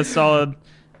 All right, that's solid.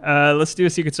 Let's do a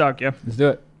secret sock, yeah. Let's do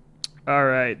it. All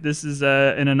right, this is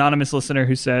an anonymous listener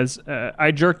who says,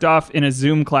 I jerked off in a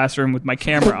Zoom classroom with my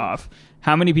camera off.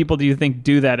 How many people do you think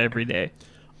do that every day?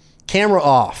 Camera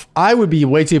off. I would be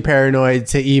way too paranoid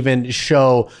to even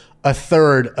show a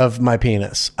third of my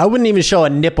penis. I wouldn't even show a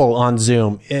nipple on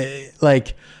Zoom.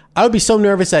 I would be so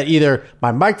nervous that either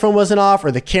my microphone wasn't off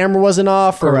or the camera wasn't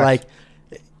off. Correct.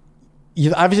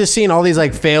 Or I've just seen all these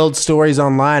like failed stories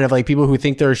online of like people who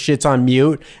think their shit's on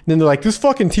mute. And then they're like, this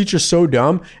fucking teacher's so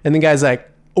dumb. And the guy's like,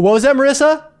 what was that,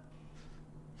 Marissa?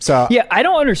 So Yeah, I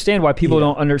don't understand why people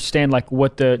don't understand like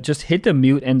just hit the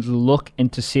mute and look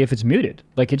and to see if it's muted.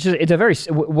 Like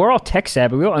we're all tech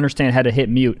savvy. We all understand how to hit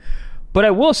mute. But I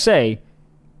will say,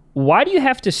 why do you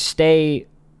have to stay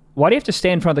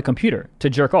in front of the computer to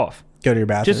jerk off? go to your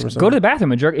bathroom or Just something. go to the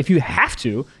bathroom and jerk. If you have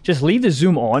to, just leave the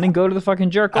Zoom on and go to the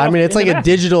fucking jerk off. I mean, it's in like the a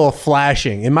bathroom. digital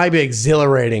flashing. It might be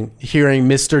exhilarating hearing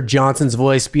Mr. Johnson's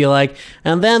voice be like,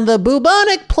 and then the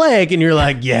bubonic plague. And you're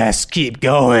like, yes, keep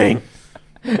going.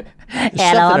 There's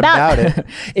something about it.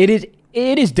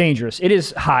 It is dangerous. It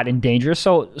is hot and dangerous.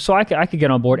 So I could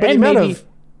get on board. But And the maybe you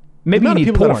amount of need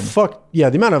people porn. that have fucked, the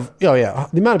amount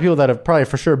of people that have probably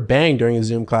for sure banged during a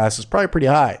Zoom class is probably pretty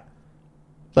high.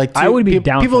 Like I would be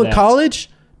down people for in that. college.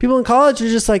 People in college are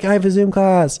just like, I have a Zoom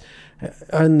class,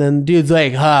 and then dude's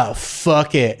like,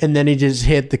 fuck it, and then he just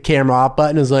hit the camera off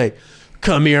button. And is like,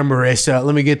 come here, Marissa,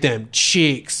 let me get them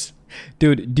cheeks.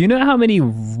 Dude, do you know how many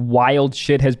wild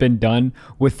shit has been done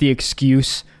with the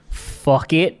excuse,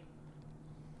 fuck it?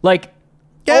 Like,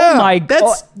 Yeah,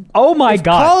 oh my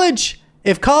God.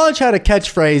 If college had a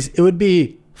catchphrase, it would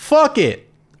be "fuck it."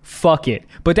 Fuck it.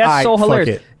 But that's Aight, so fuck hilarious.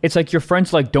 it. It's like your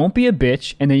friend's like, don't be a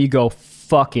bitch, and then you go,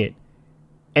 fuck it.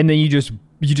 And then you just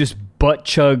butt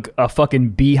chug a fucking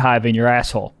beehive in your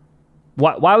asshole.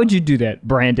 Why would you do that,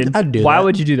 Brandon? I'd do Why that.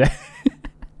 would you do that?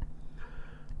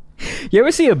 You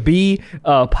ever see a bee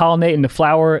pollinating the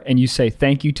flower and you say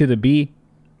thank you to the bee?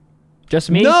 Just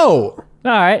me? No, All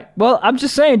right. Well, I'm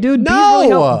just saying, dude.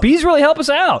 No. Bees really help us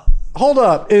out. hold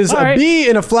up. Is All a right. bee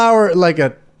in a flower like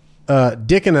a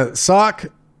dick in a sock?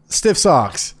 Stiff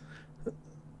socks.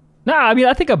 Nah, I mean,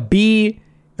 I think a bee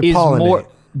is pollinate. more.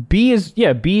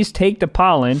 Bees take the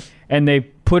pollen and they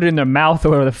put it in their mouth or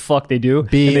whatever the fuck they do.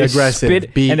 Be and they aggressive.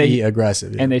 spit- Be and they,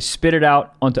 aggressive. and they spit it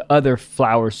out onto other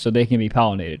flowers so they can be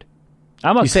pollinated.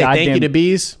 I'm a You say goddamn, thank you to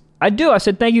bees? I do. I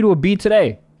said thank you to a bee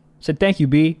today. I said thank you,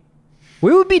 bee.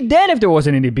 We would be dead if there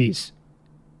wasn't any bees.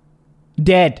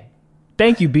 Dead.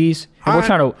 Thank you, bees. And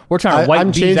we're trying to wipe I'm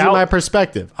bees changing out. my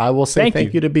perspective. I will say Thank thank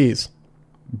you. you to bees.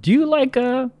 Do you like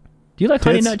Honey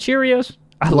Nut Cheerios?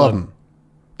 I Love them.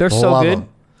 They're so Love good. 'em.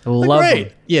 Love Great.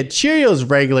 them. Yeah, Cheerios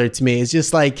regular to me is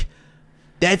just like,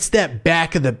 that's that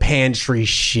back of the pantry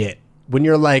shit. When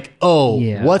you're like, oh,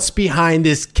 Yeah. what's behind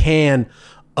this can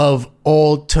of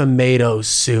old tomato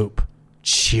soup?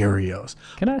 Cheerios.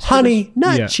 Can I ask you Honey this?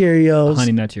 Nut Yeah. Cheerios.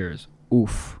 Honey Nut Cheerios.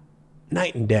 Oof.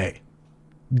 Night and day.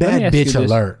 me Bad ask you bitch this.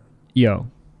 alert. Yo,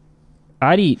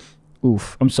 I'd eat.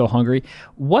 Oof, I'm so hungry.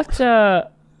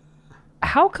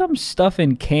 How come stuff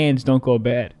in cans don't go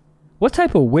bad? What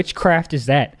type of witchcraft is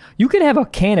that? You can have a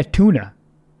can of tuna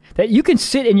that you can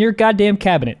sit in your goddamn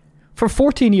cabinet for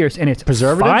 14 years and it's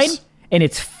Preservatives? fine. And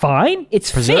it's fine. It's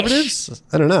fish. Preservatives?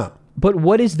 I don't know. But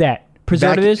what is that?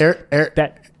 preservatives.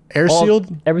 Air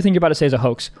shield. Everything you're about to say is a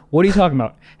hoax. What are you talking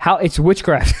about? How it's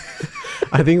witchcraft.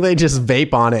 I think they just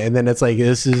vape on it, and then it's like,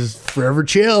 this is forever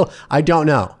chill. I don't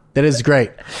know. That is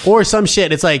great. Or some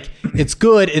shit. It's like, it's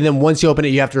good, and then once you open it,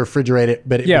 you have to refrigerate it,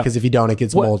 because if you don't, it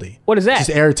gets moldy. What is that? It's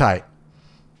just airtight.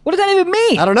 What does that even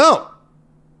mean? I don't know.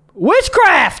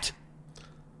 Witchcraft.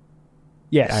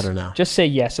 Yes. I don't know. Just say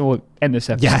yes, and we'll end this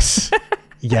episode. Yes.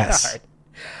 Yes.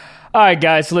 All right,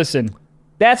 guys, listen.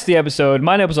 That's the episode.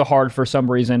 Mine was hard for some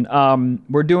reason.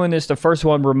 We're doing this, the first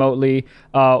one remotely.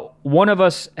 One of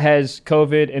us has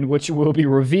COVID, and which will be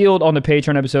revealed on the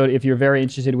Patreon episode. If you're very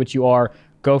interested, which you are,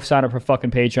 go sign up for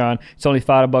fucking Patreon. It's only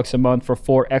 $5 a month for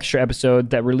 4 extra episodes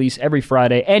that release every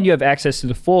Friday, and you have access to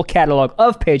the full catalog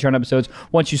of Patreon episodes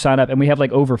once you sign up, and we have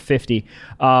like over 50.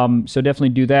 So definitely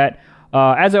do that.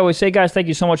 As I always say, guys, thank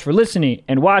you so much for listening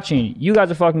and watching. You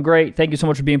guys are fucking great. Thank you so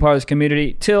much for being part of this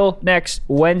community. Till next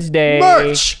Wednesday.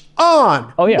 Merch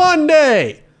on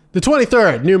Monday, the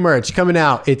 23rd. New merch coming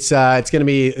out. It's a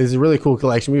really cool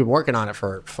collection. We've been working on it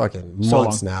for fucking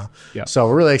months now. Yeah. So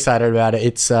we're really excited about it.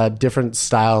 It's a different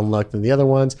style and look than the other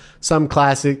ones. Some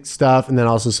classic stuff, and then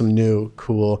also some new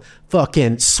cool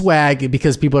fucking swag,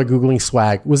 because people are Googling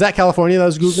swag. Was that California that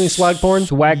was Googling swag porn?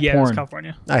 Swag Yeah, porn. it's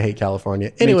California. I hate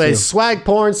California. Anyways, swag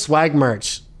porn, swag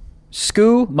merch.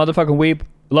 Scoo, motherfucking weep.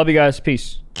 Love you guys.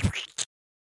 Peace.